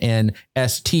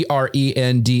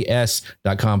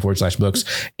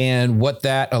JENNSTRENDS.com/books. And what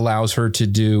that allows her to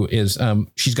do is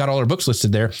she's got all her books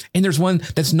listed there. And there's one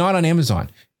that's not on Amazon.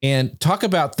 And talk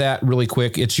about that really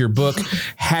quick. It's your book,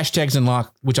 Hashtags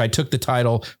Unlocked, which I took the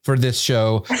title for this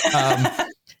show.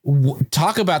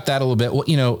 Talk about that a little bit. Well,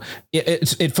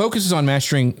 it focuses on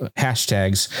mastering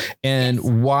hashtags,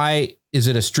 and why is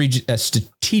it a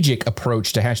strategic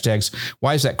approach to hashtags?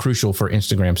 Why is that crucial for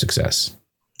Instagram success?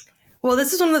 Well,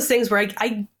 this is one of those things where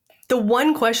the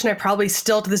one question I probably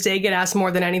still to this day get asked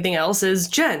more than anything else is,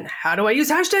 Jen, how do I use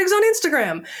hashtags on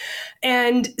Instagram?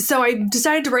 And so I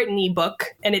decided to write an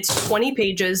ebook, and it's 20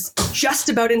 pages just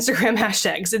about Instagram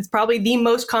hashtags. It's probably the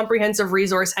most comprehensive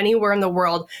resource anywhere in the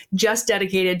world just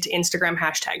dedicated to Instagram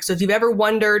hashtags. So if you've ever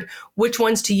wondered which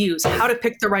ones to use, how to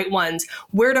pick the right ones,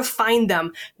 where to find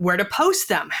them, where to post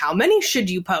them, how many should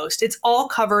you post, it's all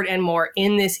covered and more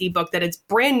in this ebook that it's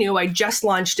brand new. I just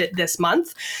launched it this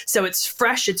month. So it's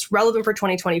fresh. It's relevant for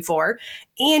 2024.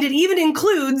 And it even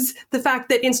includes the fact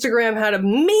that Instagram had a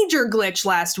major glitch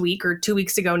last week or 2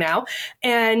 weeks ago now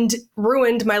and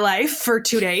ruined my life for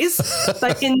 2 days.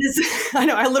 But in this, I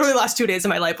know I literally lost 2 days of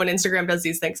my life when Instagram does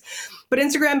these things. But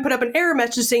Instagram put up an error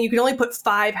message saying you can only put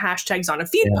 5 hashtags on a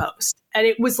feed post. And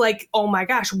it was like, oh my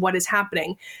gosh, what is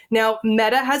happening? Now,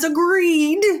 Meta has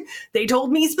agreed. They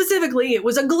told me specifically it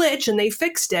was a glitch and they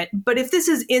fixed it. But if this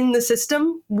is in the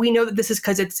system, we know that this is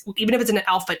because it's, even if it's an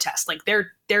alpha test, like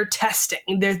they're testing.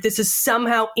 This is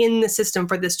somehow in the system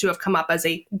for this to have come up as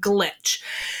a glitch.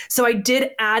 So I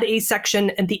did add a section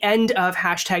at the end of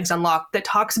Hashtags Unlocked that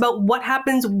talks about what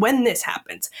happens when this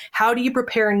happens. How do you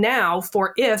prepare now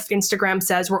for if Instagram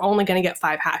says we're only going to get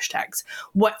 5 hashtags?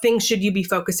 What things should you be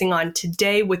focusing on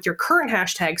today with your current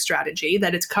hashtag strategy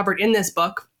that it's covered in this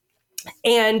book?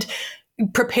 And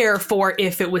prepare for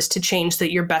if it was to change, so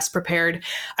that you're best prepared.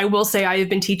 I will say I have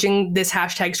been teaching this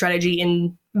hashtag strategy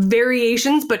in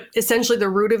variations, but essentially the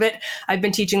root of it, I've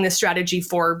been teaching this strategy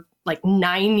for like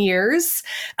 9 years.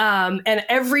 And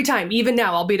every time, even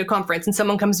now, I'll be at a conference and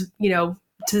someone comes,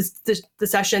 to the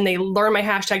session, they learn my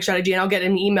hashtag strategy, and I'll get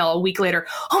an email a week later.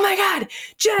 Oh my God,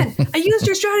 Jen, I used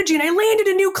your strategy and I landed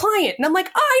a new client. And I'm like,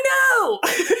 I know,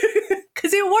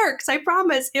 because it works. I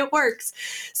promise it works.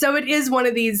 So it is one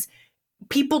of these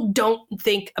people don't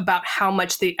think about how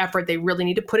much the effort they really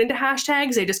need to put into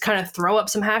hashtags. They just kind of throw up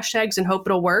some hashtags and hope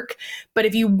it'll work. But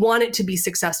if you want it to be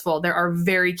successful, there are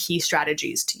very key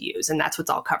strategies to use. And that's what's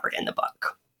all covered in the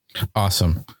book.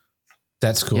 Awesome.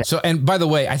 That's cool. Yeah. So, and by the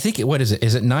way, I think what is it?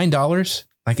 Is it $9?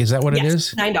 Like, is that what it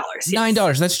is? $9. Yes.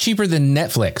 $9. That's cheaper than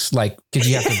Netflix. Like, because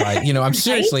you have to buy, I'm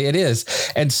seriously, it is.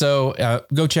 And so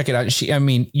go check it out.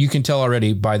 You can tell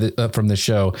already by from the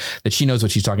show that she knows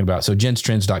what she's talking about. So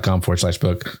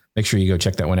jenstrends.com/book. Make sure you go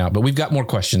check that one out. But we've got more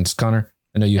questions. Connor,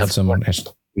 I know you have some on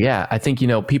hashtag. Yeah, I think,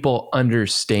 people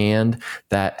understand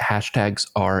that hashtags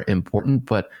are important,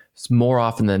 but more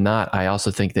often than not, I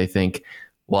also think they think,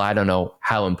 well, I don't know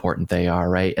how important they are,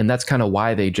 right? And that's kind of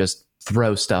why they just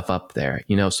throw stuff up there,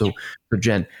 So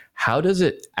Jen, how does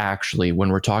it actually, when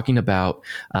we're talking about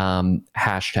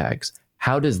hashtags,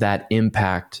 how does that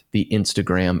impact the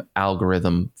Instagram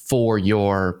algorithm for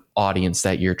your audience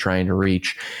that you're trying to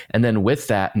reach? And then with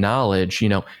that knowledge,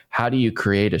 how do you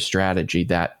create a strategy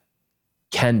that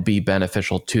can be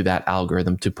beneficial to that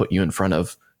algorithm to put you in front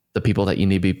of the people that you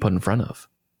need to be put in front of?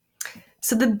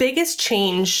 So the biggest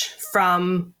change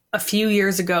from a few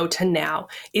years ago to now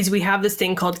is we have this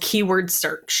thing called keyword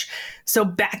search. So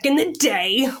back in the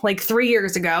day, like 3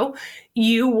 years ago,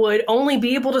 you would only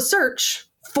be able to search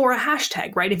for a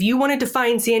hashtag, right? If you wanted to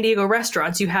find San Diego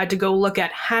restaurants, you had to go look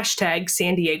at hashtag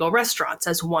San Diego restaurants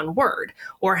as one word,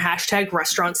 or hashtag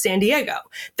restaurant San Diego.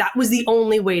 That was the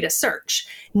only way to search.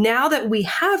 Now that we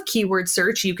have keyword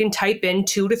search, you can type in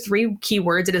 2 to 3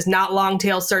 keywords. It is not long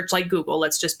tail search like Google.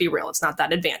 Let's just be real. It's not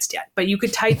that advanced yet. But you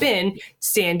could type in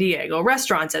San Diego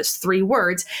restaurants as 3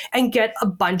 words and get a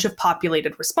bunch of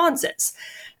populated responses.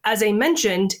 As I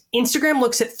mentioned, Instagram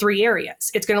looks at 3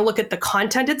 areas. It's going to look at the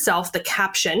content itself, the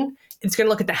caption. It's going to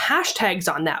look at the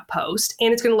hashtags on that post,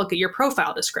 and it's going to look at your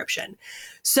profile description.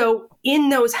 So in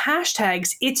those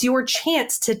hashtags, it's your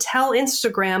chance to tell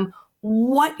Instagram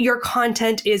what your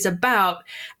content is about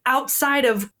outside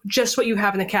of just what you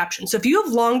have in the caption. So if you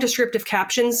have long descriptive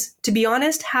captions, to be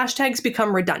honest, hashtags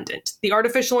become redundant. The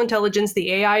artificial intelligence,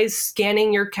 the AI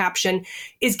scanning your caption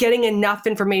is getting enough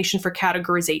information for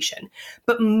categorization.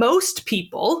 But most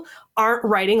people aren't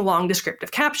writing long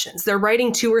descriptive captions. They're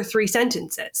writing 2 or 3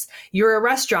 sentences. You're a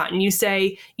restaurant and you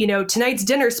say, tonight's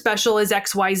dinner special is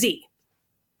XYZ.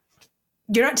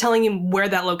 You're not telling him where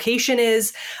that location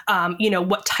is,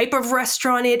 what type of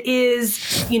restaurant it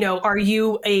is. Are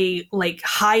you a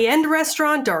high-end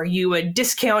restaurant? Are you a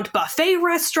discount buffet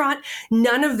restaurant?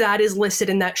 None of that is listed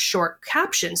in that short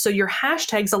caption. So your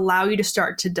hashtags allow you to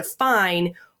start to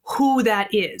define who that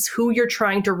is, who you're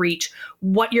trying to reach,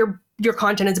 what your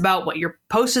content is about, what your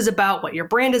post is about, what your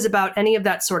brand is about, any of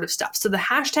that sort of stuff. So the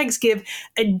hashtags give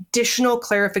additional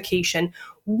clarification,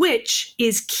 which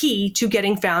is key to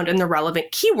getting found in the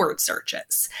relevant keyword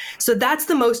searches. So that's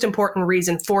the most important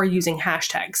reason for using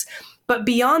hashtags. But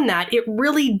beyond that, it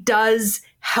really does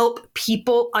help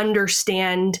people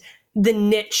understand the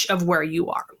niche of where you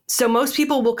are. So most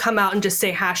people will come out and just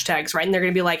say hashtags, right? And they're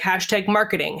going to be like hashtag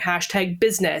marketing, hashtag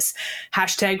business,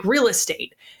 hashtag real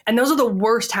estate. And those are the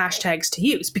worst hashtags to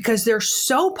use because they're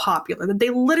so popular that they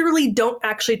literally don't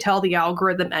actually tell the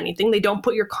algorithm anything. They don't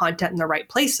put your content in the right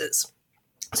places.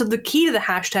 So the key to the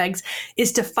hashtags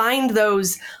is to find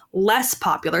those less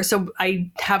popular. So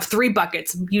I have 3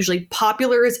 buckets. Usually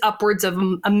popular is upwards of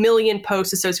 1 million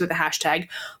posts associated with a hashtag,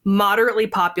 moderately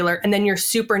popular, and then you're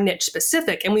super niche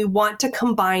specific. And we want to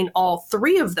combine all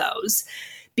 3 of those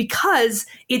because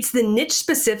it's the niche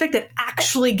specific that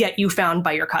actually get you found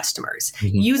by your customers.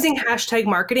 Mm-hmm. Using hashtag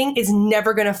marketing is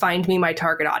never going to find me my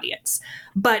target audience.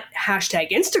 But hashtag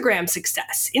Instagram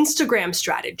success, Instagram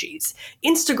strategies,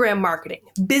 Instagram marketing,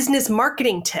 business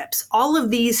marketing tips, all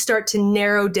of these start to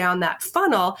narrow down that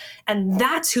funnel. And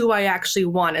that's who I actually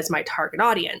want as my target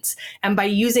audience. And by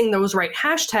using those right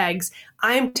hashtags,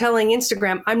 I'm telling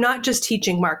Instagram, I'm not just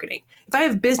teaching marketing. If I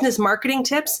have business marketing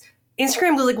tips,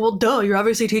 Instagram was like, well, duh, you're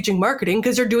obviously teaching marketing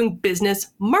because you're doing business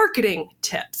marketing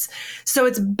tips. So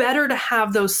it's better to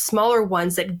have those smaller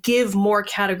ones that give more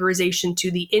categorization to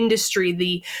the industry,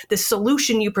 the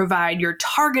solution you provide, your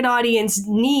target audience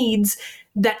needs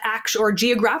that or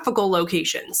geographical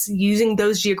locations, using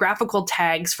those geographical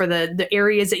tags for the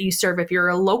areas that you serve. If you're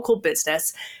a local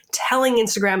business, telling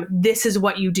Instagram, this is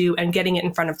what you do and getting it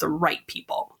in front of the right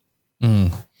people.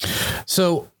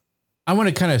 So I want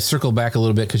to kind of circle back a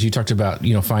little bit because you talked about,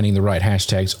 finding the right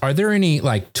hashtags. Are there any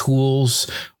tools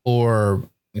or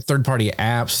third-party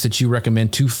apps that you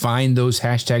recommend to find those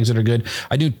hashtags that are good?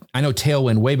 I know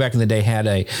Tailwind way back in the day had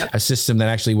a system that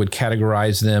actually would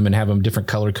categorize them and have them different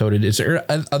color coded. Is there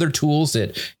other tools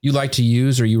that you like to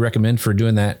use or you recommend for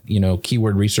doing that,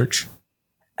 keyword research?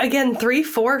 again, 3,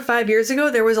 4, 5 years ago,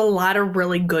 there was a lot of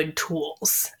really good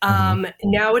tools.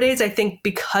 Nowadays, I think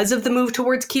because of the move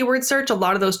towards keyword search, a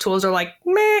lot of those tools are like,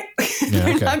 meh,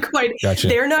 they're not quite,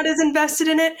 they're not as invested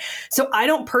in it. So I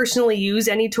don't personally use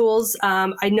any tools.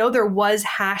 I know there was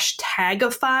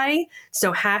Hashtagify.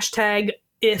 So hashtag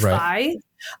if I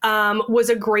was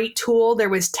a great tool. There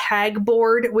was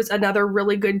Tagboard was another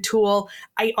really good tool.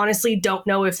 I honestly don't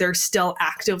know if they're still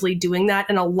actively doing that.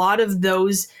 And a lot of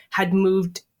those had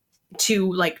moved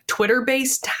to like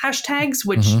Twitter-based hashtags,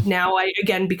 which now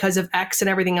again, because of X and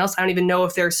everything else, I don't even know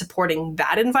if they're supporting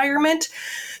that environment.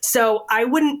 So I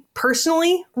wouldn't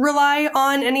personally rely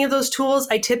on any of those tools.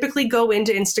 I typically go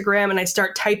into Instagram and I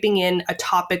start typing in a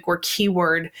topic or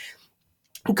keyword,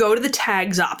 go to the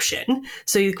tags option.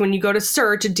 So when you go to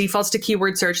search, it defaults to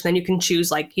keyword search. Then you can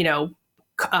choose like,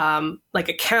 like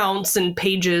accounts and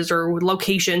pages or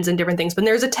locations and different things. But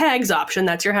there's a tags option.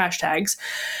 That's your hashtags.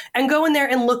 And go in there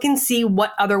and look and see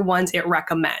what other ones it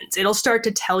recommends. It'll start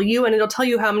to tell you, and it'll tell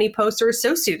you how many posts are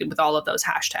associated with all of those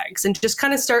hashtags. And just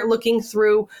kind of start looking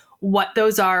through what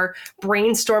those are,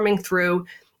 brainstorming through.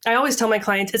 I always tell my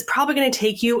clients, it's probably going to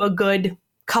take you a good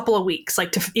couple of weeks.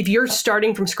 Like if you're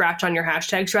starting from scratch on your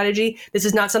hashtag strategy, this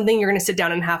is not something you're going to sit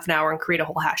down in half an hour and create a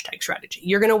whole hashtag strategy.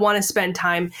 You're going to want to spend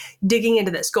time digging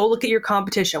into this. Go look at your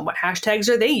competition. What hashtags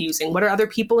are they using? What are other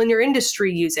people in your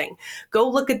industry using? Go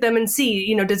look at them and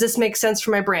see, does this make sense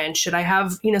for my brand? Should I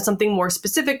have, something more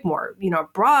specific, more,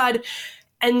 broad?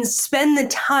 And spend the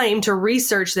time to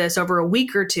research this over a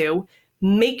week or two.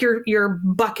 Make your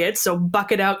buckets, so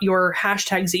bucket out your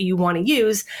hashtags that you want to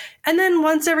use. And then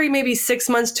once every maybe 6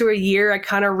 months to a year, I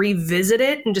kind of revisit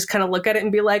it and just kind of look at it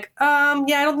and be like, I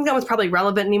don't think that was probably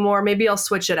relevant anymore. Maybe I'll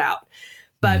switch it out.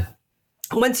 But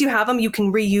once you have them, you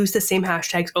can reuse the same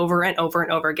hashtags over and over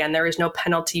and over again. There is no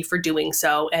penalty for doing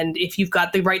so. And if you've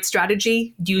got the right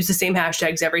strategy, use the same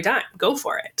hashtags every time. Go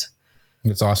for it.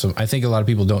 It's awesome. I think a lot of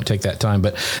people don't take that time,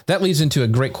 but that leads into a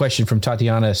great question from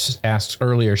Tatiana asked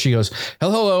earlier. She goes,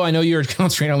 hello, I know you're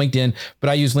concentrating on LinkedIn, but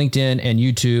I use LinkedIn and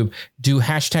YouTube. Do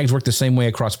hashtags work the same way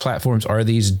across platforms? Are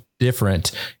these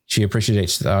different? She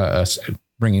appreciates us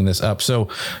bringing this up. So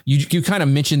you kind of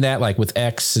mentioned that like with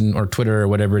X or Twitter or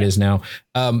whatever it is now.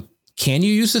 Can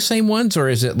you use the same ones, or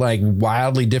is it like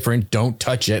wildly different? Don't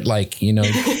touch it. Like,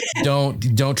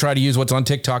 don't try to use what's on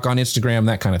TikTok, on Instagram,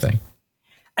 that kind of thing.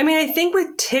 I mean, I think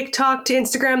with TikTok to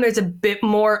Instagram, there's a bit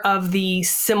more of the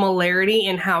similarity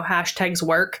in how hashtags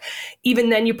work. Even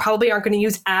then, you probably aren't going to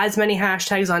use as many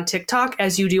hashtags on TikTok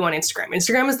as you do on Instagram.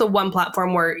 Instagram is the one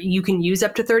platform where you can use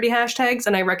up to 30 hashtags,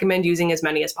 and I recommend using as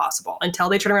many as possible. Until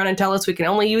they turn around and tell us we can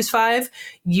only use 5,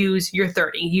 use your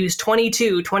 30, use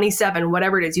 22, 27,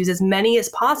 whatever it is. Use as many as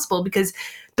possible, because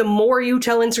the more you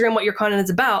tell Instagram what your content is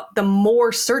about, the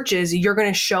more searches you're going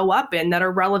to show up in that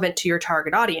are relevant to your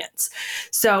target audience.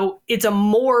 So it's a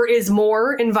more is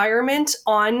more environment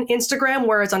on Instagram,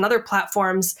 whereas on other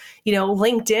platforms,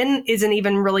 LinkedIn isn't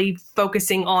even really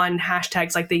focusing on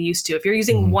hashtags like they used to. If you're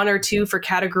using 1 or 2 for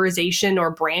categorization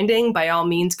or branding, by all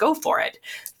means, go for it.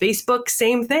 Facebook,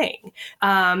 same thing.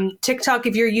 TikTok,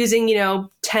 if you're using,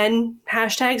 10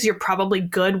 hashtags, you're probably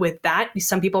good with that.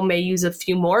 Some people may use a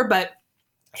few more, but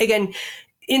again,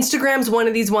 Instagram's one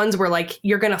of these ones where like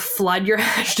you're going to flood your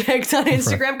hashtags on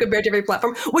Instagram compared to every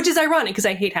platform, which is ironic because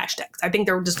I hate hashtags. I think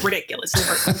they're just ridiculous.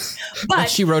 But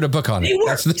she wrote a book on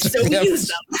it. So we use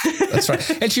them. That's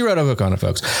right. And she wrote a book on it,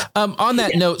 folks. On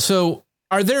that note, so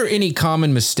are there any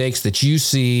common mistakes that you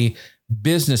see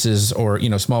businesses or,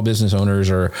 small business owners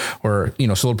or,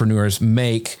 solopreneurs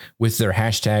make with their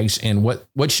hashtags, and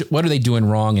what are they doing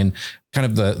wrong? And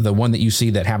kind of the one that you see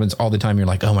that happens all the time. You're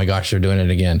like, oh my gosh, they're doing it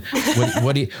again.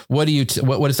 What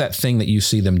is that thing that you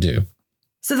see them do?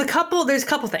 So there's a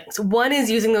couple things. One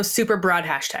is using those super broad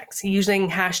hashtags, using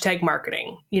hashtag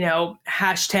marketing,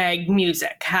 hashtag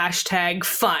music, hashtag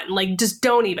fun. Like it's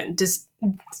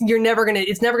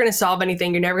never going to solve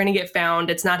anything. You're never going to get found.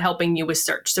 It's not helping you with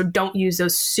search. So don't use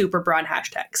those super broad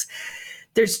hashtags.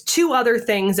 There's 2 other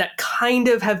things that kind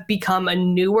of have become a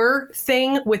newer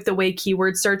thing with the way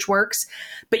keyword search works,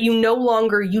 but you don't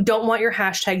want your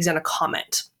hashtags in a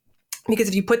comment. Because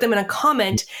if you put them in a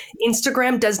comment,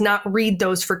 Instagram does not read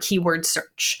those for keyword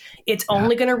search. It's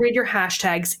only going to read your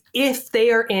hashtags if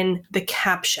they are in the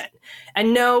caption.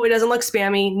 And no, it doesn't look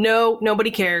spammy. No, nobody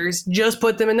cares. Just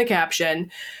put them in the caption.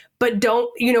 But don't,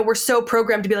 we're so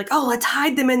programmed to be like, oh, let's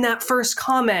hide them in that first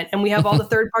comment. And we have all the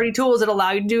third-party tools that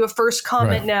allow you to do a first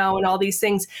comment now and all these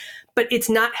things. But it's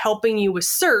not helping you with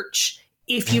search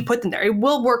if you put them there. It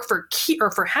will work for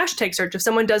for hashtag search. If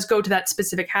someone does go to that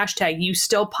specific hashtag, you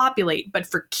still populate. But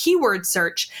for keyword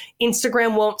search,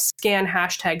 Instagram won't scan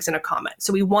hashtags in a comment.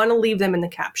 So we want to leave them in the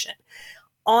caption.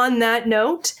 On that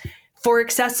note, for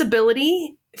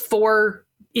accessibility,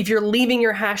 if you're leaving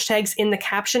your hashtags in the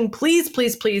caption, please,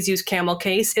 please, please use camel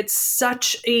case. It's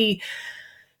such a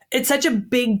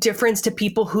big difference to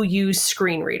people who use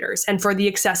screen readers. And for the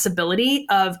accessibility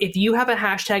of, if you have a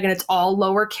hashtag and it's all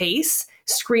lowercase,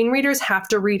 screen readers have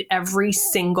to read every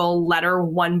single letter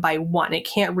one by one. It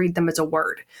can't read them as a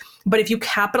word. But if you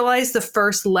capitalize the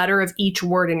first letter of each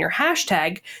word in your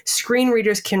hashtag, screen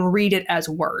readers can read it as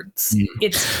words.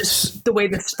 It's just the way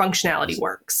this functionality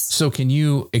works. So can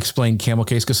you explain camel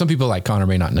case? Because some people like Connor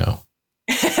may not know.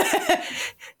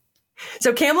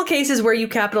 So camel case is where you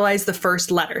capitalize the first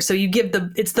letter. So you give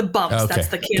it's the bumps. Okay, That's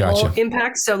the camel gotcha.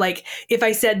 impact. So like if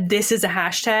I said this is a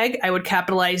hashtag, I would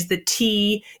capitalize the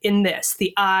T in this,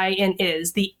 the I in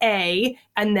is, the A,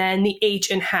 and then the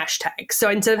H in hashtag. So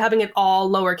instead of having it all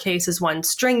lowercase as one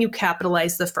string, you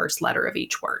capitalize the first letter of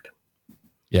each word.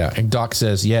 Yeah. And Doc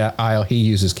says, yeah, he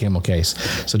uses camel case.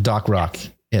 So Doc Rock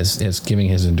is giving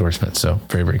his endorsement. So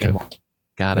very, very good.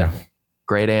 Got it. Yeah.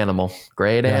 Great animal.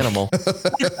 Great animal.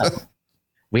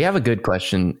 We have a good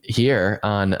question here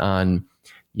on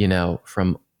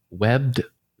from Webbed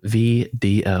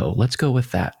VDO. Let's go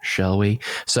with that, shall we?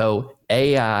 So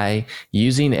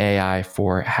using AI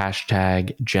for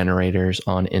hashtag generators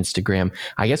on Instagram.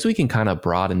 I guess we can kind of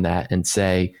broaden that and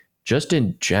say, just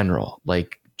in general,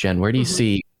 like Jen, where do you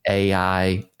see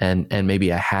AI and maybe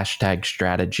a hashtag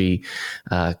strategy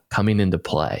coming into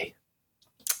play?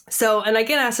 So, and I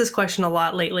get asked this question a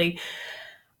lot lately.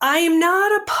 I am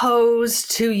not opposed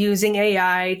to using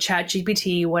AI,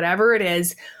 ChatGPT, whatever it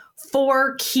is,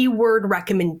 for keyword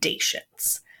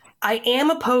recommendations. I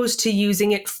am opposed to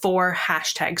using it for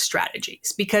hashtag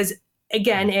strategies because,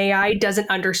 again, AI doesn't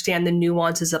understand the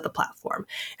nuances of the platform.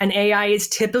 And AI is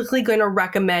typically going to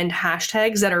recommend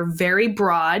hashtags that are very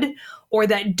broad or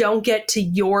that don't get to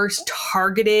your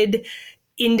targeted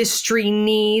industry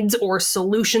needs or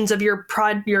solutions of your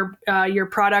product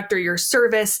or your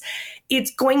service.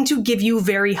 It's going to give you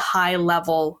very high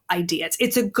level ideas.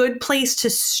 It's a good place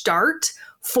to start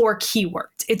for keywords.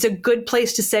 It's a good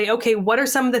place to say, okay, what are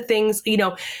some of the things,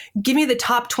 give me the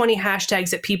top 20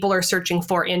 hashtags that people are searching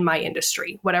for in my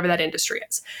industry, whatever that industry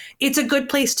is. It's a good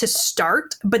place to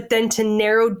start, but then to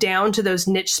narrow down to those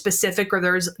niche specific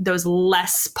or those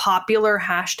less popular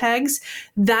hashtags,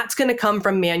 that's going to come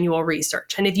from manual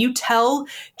research. And if you tell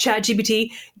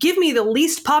ChatGPT, give me the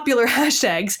least popular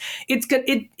hashtags,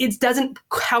 it doesn't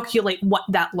calculate what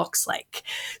that looks like.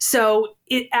 So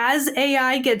as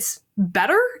AI gets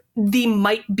better, they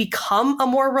might become a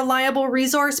more reliable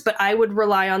resource, but I would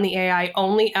rely on the AI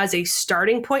only as a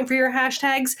starting point for your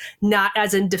hashtags, not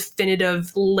as a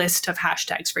definitive list of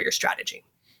hashtags for your strategy.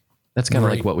 That's kind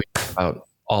of like what we talk about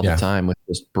all the time with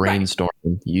just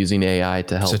brainstorming, using AI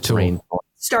to help brainstorm.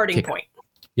 Starting point.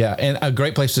 Yeah, and a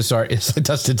great place to start is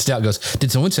Dustin Stout goes,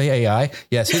 did someone say AI?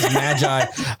 Yes, his Magi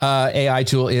AI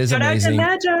tool is amazing.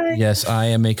 Magi. Yes, I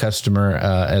am a customer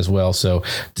as well. So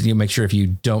you make sure if you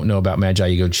don't know about Magi,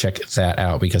 you go check that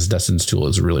out because Dustin's tool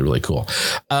is really, really cool.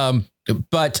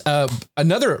 But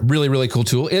another really, really cool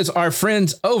tool is our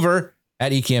friends over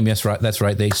at Ecamm. Yes, right. That's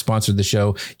right. They sponsored the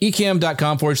show.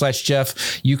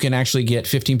 Ecamm.com/Jeff. You can actually get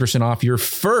 15% off your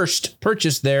first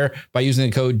purchase there by using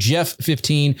the code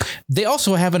Jeff15. They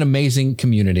also have an amazing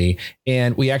community,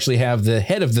 and we actually have the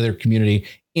head of their community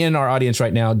in our audience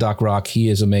right now, Doc Rock. He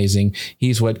is amazing.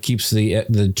 He's what keeps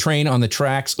the train on the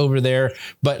tracks over there.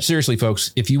 But seriously,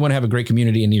 folks, if you want to have a great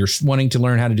community and you're wanting to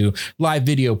learn how to do live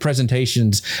video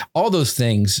presentations, all those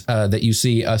things that you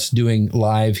see us doing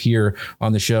live here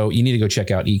on the show, you need to go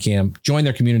check out Ecamm. Join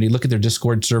their community. Look at their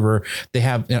Discord server. They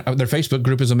have their Facebook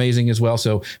group is amazing as well.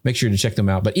 So make sure to check them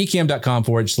out. But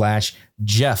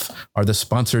Ecamm.com/Jeff are the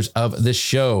sponsors of this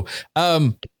show.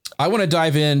 I want to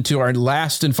dive into our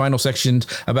last and final section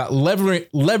about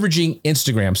leveraging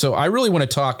Instagram. So I really want to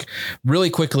talk really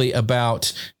quickly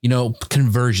about,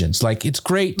 conversions. Like, it's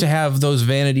great to have those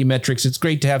vanity metrics. It's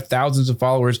great to have thousands of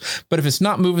followers, but if it's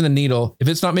not moving the needle, if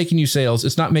it's not making you sales,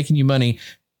 it's not making you money,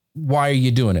 why are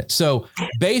you doing it? So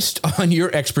based on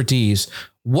your expertise,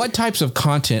 what types of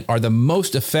content are the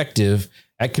most effective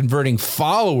at converting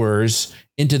followers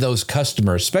into those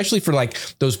customers, especially for like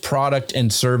those product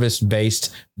and service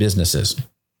based businesses?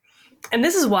 And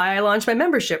this is why I launched my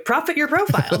membership, Profit Your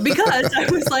Profile, because I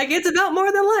was like, it's about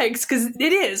more than likes, because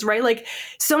it is, right? Like,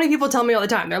 so many people tell me all the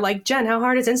time, they're like, Jen, how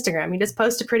hard is Instagram? You just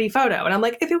post a pretty photo. And I'm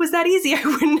like, if it was that easy, I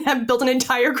wouldn't have built an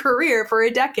entire career for a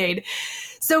decade.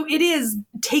 So it is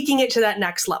taking it to that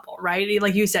next level, right?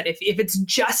 Like you said, if it's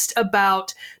just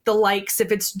about the likes,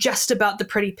 if it's just about the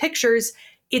pretty pictures,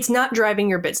 it's not driving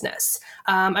your business.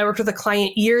 I worked with a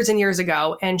client years and years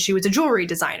ago, and she was a jewelry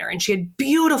designer, and she had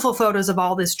beautiful photos of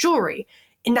all this jewelry.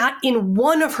 And not in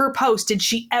one of her posts did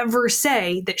she ever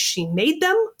say that she made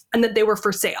them and that they were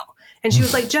for sale. And she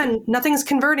was like, Jen, nothing's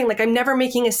converting. Like, I'm never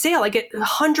making a sale. I get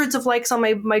hundreds of likes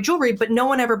on my jewelry, but no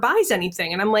one ever buys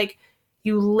anything. And I'm like,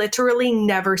 you literally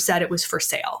never said it was for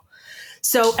sale.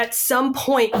 So at some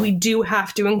point, we do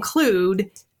have to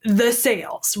include the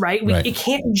sales, right? Right. It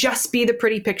can't just be the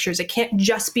pretty pictures. It can't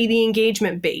just be the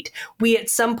engagement bait. We at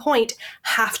some point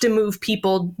have to move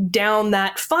people down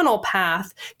that funnel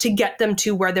path to get them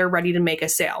to where they're ready to make a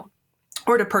sale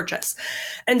or to purchase.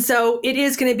 And so it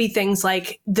is going to be things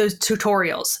like those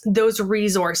tutorials, those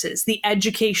resources, the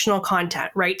educational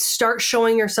content, right? Start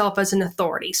showing yourself as an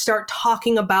authority. Start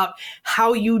talking about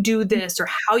how you do this, or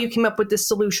how you came up with this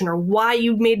solution, or why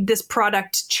you made this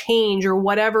product change, or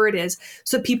whatever it is.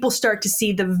 So people start to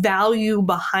see the value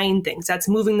behind things. That's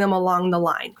moving them along the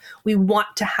line. We want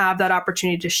to have that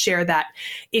opportunity to share that.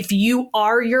 If you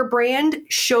are your brand,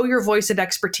 show your voice of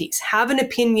expertise. Have an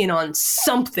opinion on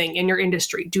something in your industry.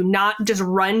 Do not just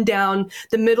run down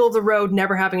the middle of the road,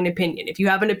 never having an opinion. If you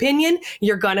have an opinion,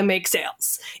 you're going to make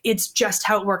sales. It's just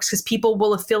how it works, because people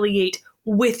will affiliate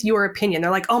with your opinion.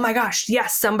 They're like, oh my gosh,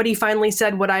 yes, somebody finally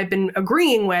said what I've been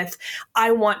agreeing with.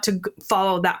 I want to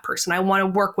follow that person. I want to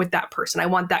work with that person. I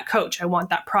want that coach. I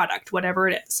want that product, whatever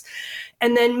it is.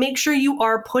 And then make sure you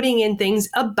are putting in things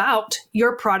about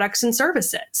your products and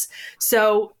services.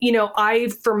 So,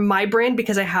 for my brand,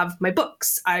 because I have my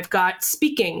books, I've got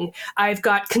speaking, I've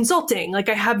got consulting, like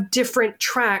I have different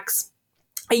tracks.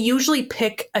 I usually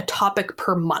pick a topic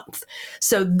per month.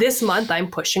 So this month I'm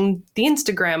pushing the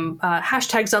Instagram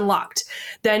hashtags unlocked.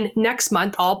 Then next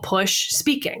month I'll push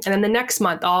speaking. And then the next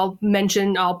month I'll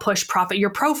push Profit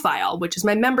Your Profile, which is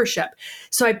my membership.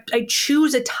 So I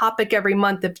choose a topic every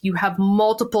month if you have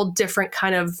multiple different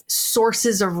kind of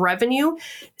sources of revenue,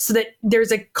 so that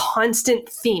there's a constant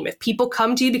theme. If people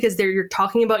come to you because you're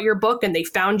talking about your book and they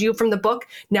found you from the book,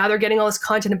 now they're getting all this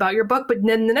content about your book, but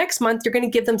then the next month you're going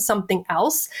to give them something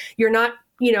else. You're not,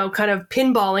 kind of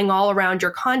pinballing all around your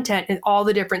content and all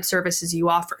the different services you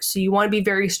offer. So you want to be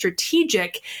very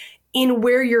strategic in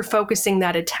where you're focusing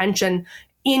that attention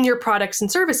in your products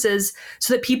and services,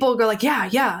 so that people go like,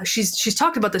 yeah, she's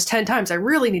talked about this 10 times. I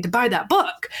really need to buy that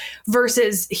book,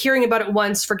 versus hearing about it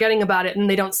once, forgetting about it, and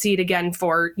they don't see it again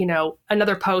for,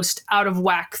 another post out of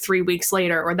whack 3 weeks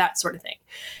later, or that sort of thing.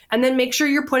 And then make sure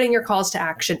you're putting your calls to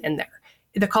action in there.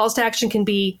 The calls to action can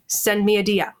be send me a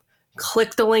DM,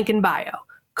 click the link in bio,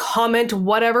 comment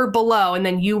whatever below, and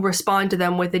then you respond to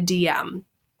them with a DM.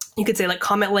 You could say like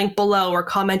comment link below, or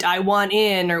comment I want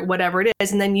in, or whatever it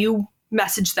is, and then you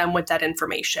message them with that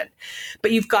information.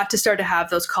 But you've got to start to have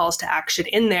those calls to action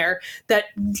in there that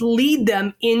lead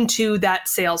them into that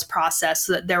sales process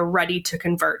so that they're ready to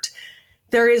convert.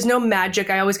 There is no magic.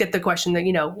 I always get the question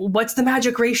that, what's the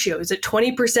magic ratio? Is it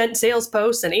 20% sales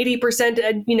posts and 80%,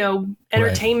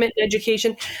 entertainment, right,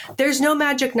 education? There's no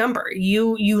magic number.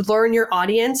 You learn your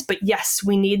audience, but yes,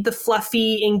 we need the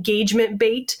fluffy engagement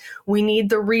bait. We need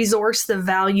the resource, the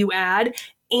value add,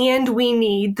 and we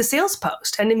need the sales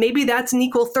post. And maybe that's an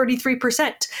equal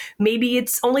 33%. Maybe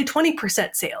it's only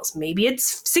 20% sales. Maybe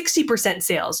it's 60%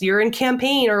 sales. You're in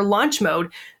campaign or launch mode.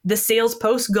 The sales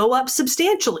posts go up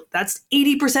substantially. That's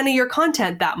 80% of your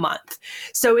content that month.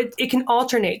 So it can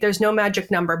alternate. There's no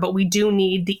magic number, but we do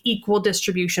need the equal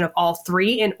distribution of all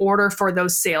three in order for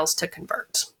those sales to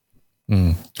convert.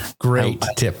 Great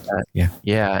tip.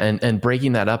 Yeah. And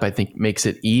breaking that up, I think, makes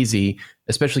it easy,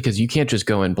 especially because you can't just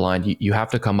go in blind. You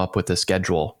have to come up with a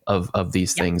schedule of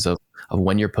these things, of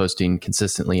when you're posting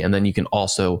consistently. And then you can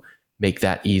also make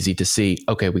that easy to see,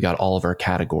 okay, we got all of our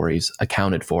categories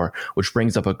accounted for, which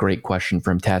brings up a great question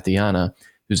from Tatiana,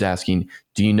 who's asking,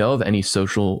 do you know of any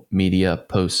social media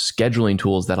post scheduling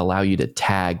tools that allow you to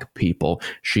tag people?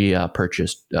 She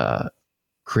purchased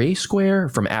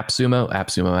CreateSquare from AppSumo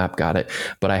app, got it.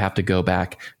 But I have to go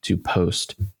back to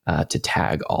post to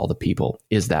tag all the people.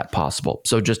 Is that possible?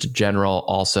 So just a general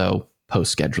also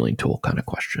post scheduling tool kind of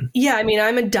question. Yeah, I mean,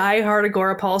 I'm a diehard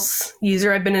Agorapulse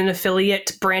user. I've been an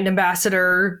affiliate, brand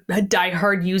ambassador, a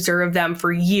diehard user of them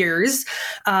for years.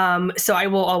 So I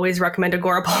will always recommend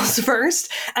Agorapulse first.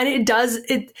 And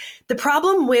the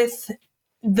problem with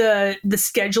the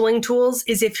scheduling tools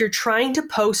is if you're trying to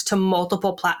post to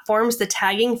multiple platforms, the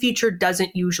tagging feature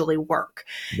doesn't usually work.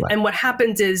 Right. And what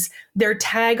happens is their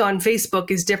tag on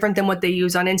Facebook is different than what they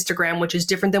use on Instagram, which is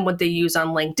different than what they use on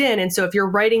LinkedIn. And so if you're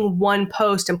writing one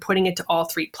post and putting it to all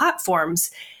three platforms,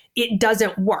 it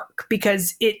doesn't work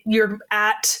because you're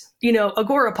at,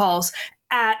 Agorapulse,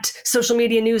 at Social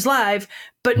Media News Live,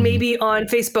 but maybe on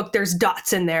Facebook there's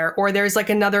dots in there, or there's like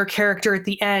another character at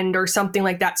the end or something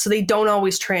like that. So they don't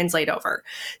always translate over.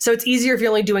 So it's easier if you're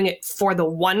only doing it for the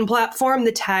one platform,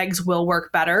 the tags will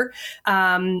work better.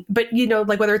 But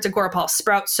like whether it's Agorapulse,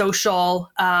 Sprout Social,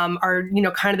 are,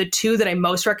 kind of the two that I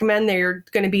most recommend. They're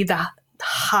going to be the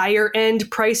higher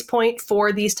end price point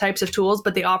for these types of tools,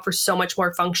 but they offer so much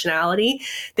more functionality.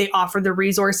 They offer the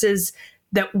resources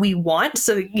that we want.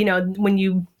 So,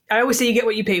 I always say you get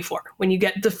what you pay for. When you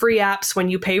get the free apps, when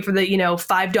you pay for the,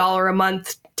 $5 a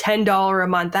month, $10 a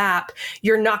month app,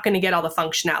 you're not going to get all the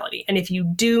functionality. And if you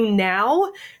do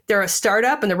now, they're a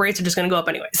startup and the rates are just going to go up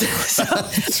anyways. So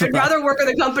I'd rather work with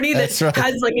a company that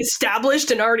has like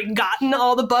established and already gotten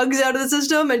all the bugs out of the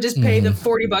system and just pay the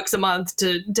 $40 a month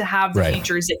to have the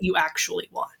features that you actually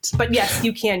want. But yes,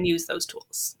 you can use those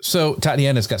tools. So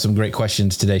Tatiana's got some great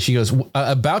questions today. She goes,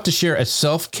 about to share a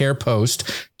self-care post.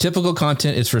 Typical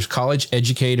content is for college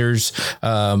educators,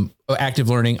 active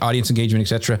learning, audience engagement,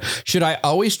 etc. Should I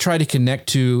always try to connect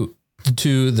to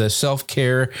the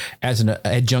self-care as an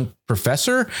adjunct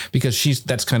professor? Because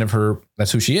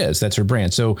that's who she is. That's her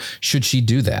brand. So should she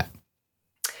do that?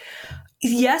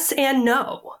 Yes and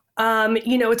no.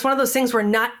 It's one of those things where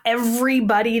not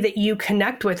everybody that you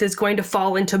connect with is going to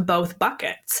fall into both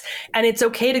buckets. And it's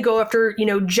okay to go after,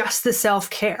 just the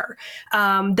self-care,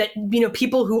 that,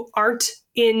 people who aren't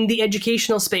in the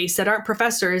educational space, that aren't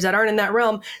professors, that aren't in that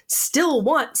realm, still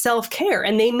want self-care.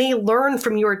 And they may learn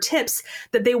from your tips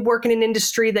that they work in an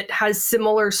industry that has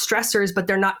similar stressors, but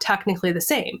they're not technically the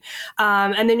same.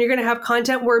 And then you're going to have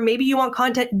content where maybe you want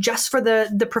content just for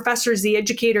the professors, the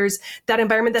educators, that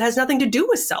environment that has nothing to do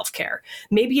with self-care.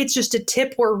 Maybe it's just a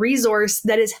tip or resource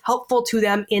that is helpful to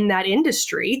them in that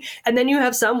industry. And then you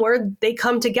have some where they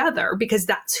come together because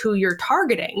that's who you're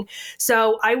targeting.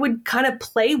 So I would kind of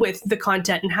play with the content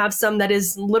and have some that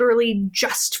is literally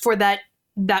just for that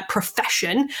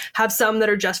profession, have some that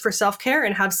are just for self-care,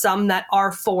 and have some that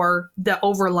are for the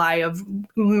overlay of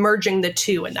merging the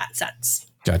two in that sense.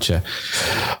 Gotcha.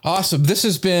 Awesome. This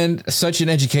has been such an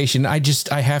education. I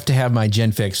have to have my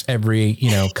Jen fix every,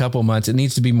 couple months. It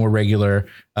needs to be more regular,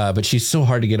 but she's so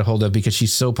hard to get a hold of because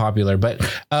she's so popular. But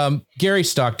Gary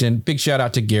Stockton, big shout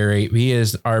out to Gary. He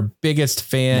is our biggest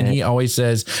fan. He always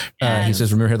says, he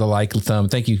says, remember the like thumb.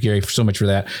 Thank you, Gary, so much for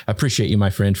that. I appreciate you,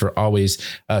 my friend, for always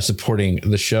supporting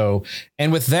the show.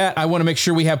 And with that, I want to make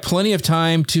sure we have plenty of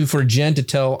time for Jen to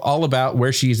tell all about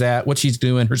where she's at, what she's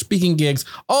doing, her speaking gigs,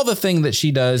 all the thing that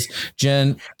she does.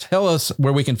 Jen, tell us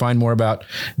where we can find more about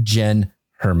Jen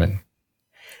Herman.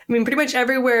 I mean, pretty much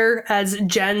everywhere as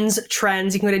Jen's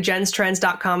Trends. You can go to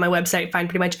jenstrends.com, my website, find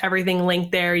pretty much everything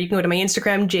linked there. You can go to my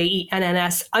Instagram,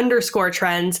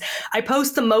 JENNS_trends. I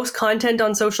post the most content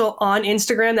on social on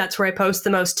Instagram. That's where I post the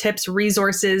most tips,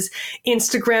 resources,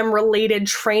 Instagram related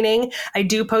training. I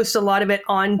do post a lot of it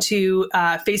onto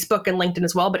Facebook and LinkedIn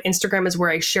as well, but Instagram is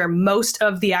where I share most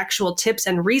of the actual tips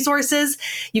and resources.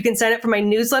 You can sign up for my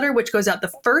newsletter, which goes out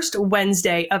the first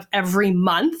Wednesday of every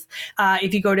month.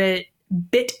 If you go to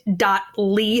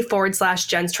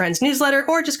bit.ly/Jen's Trends newsletter,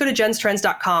 or just go to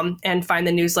jenstrends.com and find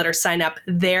the newsletter, sign up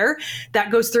there.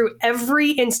 That goes through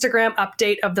every Instagram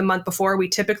update of the month before. We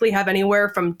typically have anywhere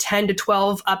from 10 to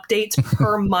 12 updates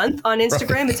per month on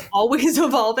Instagram. Right. It's always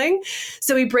evolving.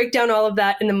 So we break down all of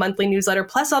that in the monthly newsletter,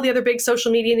 plus all the other big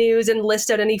social media news, and list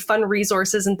out any fun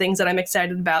resources and things that I'm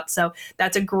excited about. So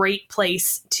that's a great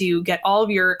place to get all of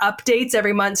your updates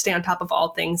every month, stay on top of all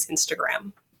things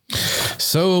Instagram.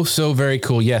 So very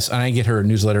cool. Yes. And I get her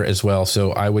newsletter as well.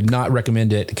 So I would not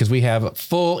recommend it because we have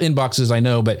full inboxes, I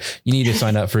know, but you need to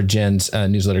sign up for Jen's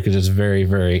newsletter because it's very,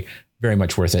 very, very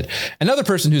much worth it. Another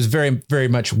person who's very, very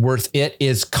much worth it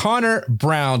is Connor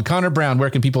Brown. Connor Brown, where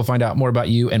can people find out more about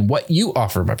you and what you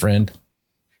offer, my friend?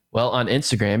 Well, on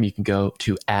Instagram, you can go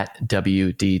to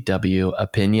 @WDW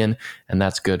Opinion, and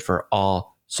that's good for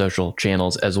all social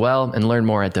channels as well. And learn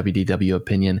more at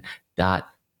wdwopinion.com.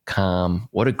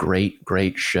 What a great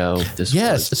show this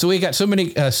was. So we got so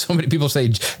many people say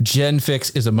Jen Fix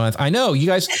is a month. I know, you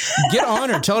guys get on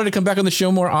her, tell her to come back on the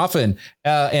show more often.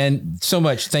 And so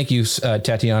much. Thank you,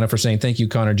 Tatiana, for saying thank you,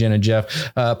 Connor, Jen, and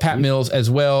Jeff, Pat Mills as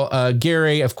well.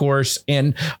 Gary, of course,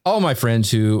 and all my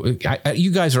friends you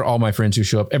guys are all my friends who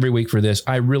show up every week for this.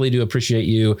 I really do appreciate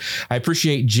you. I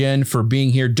appreciate Jen for being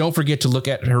here. Don't forget to look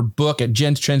at her book at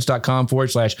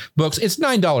jenstrends.com/books. It's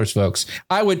 $9, folks.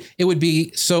 It would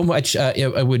be so much.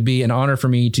 It would be an honor for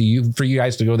me for you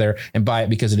guys to go there and buy it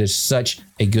because it is such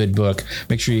a good book.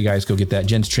 Make sure you guys go get that,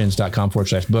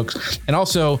 jenstrends.com/books. And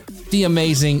also the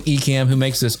amazing Ecamm, who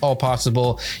makes this all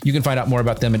possible. You can find out more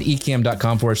about them at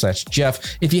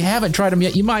ecamm.com/Jeff. If you haven't tried them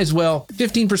yet, you might as well.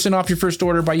 15% off your first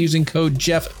order by using code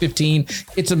Jeff15.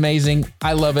 It's amazing.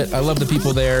 I love it. I love the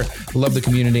people there. I love the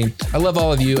community. I love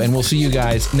all of you, and we'll see you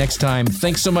guys next time.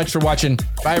 Thanks so much for watching.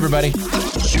 Bye, everybody.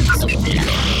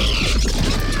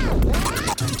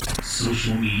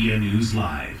 Social Media News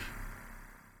Live.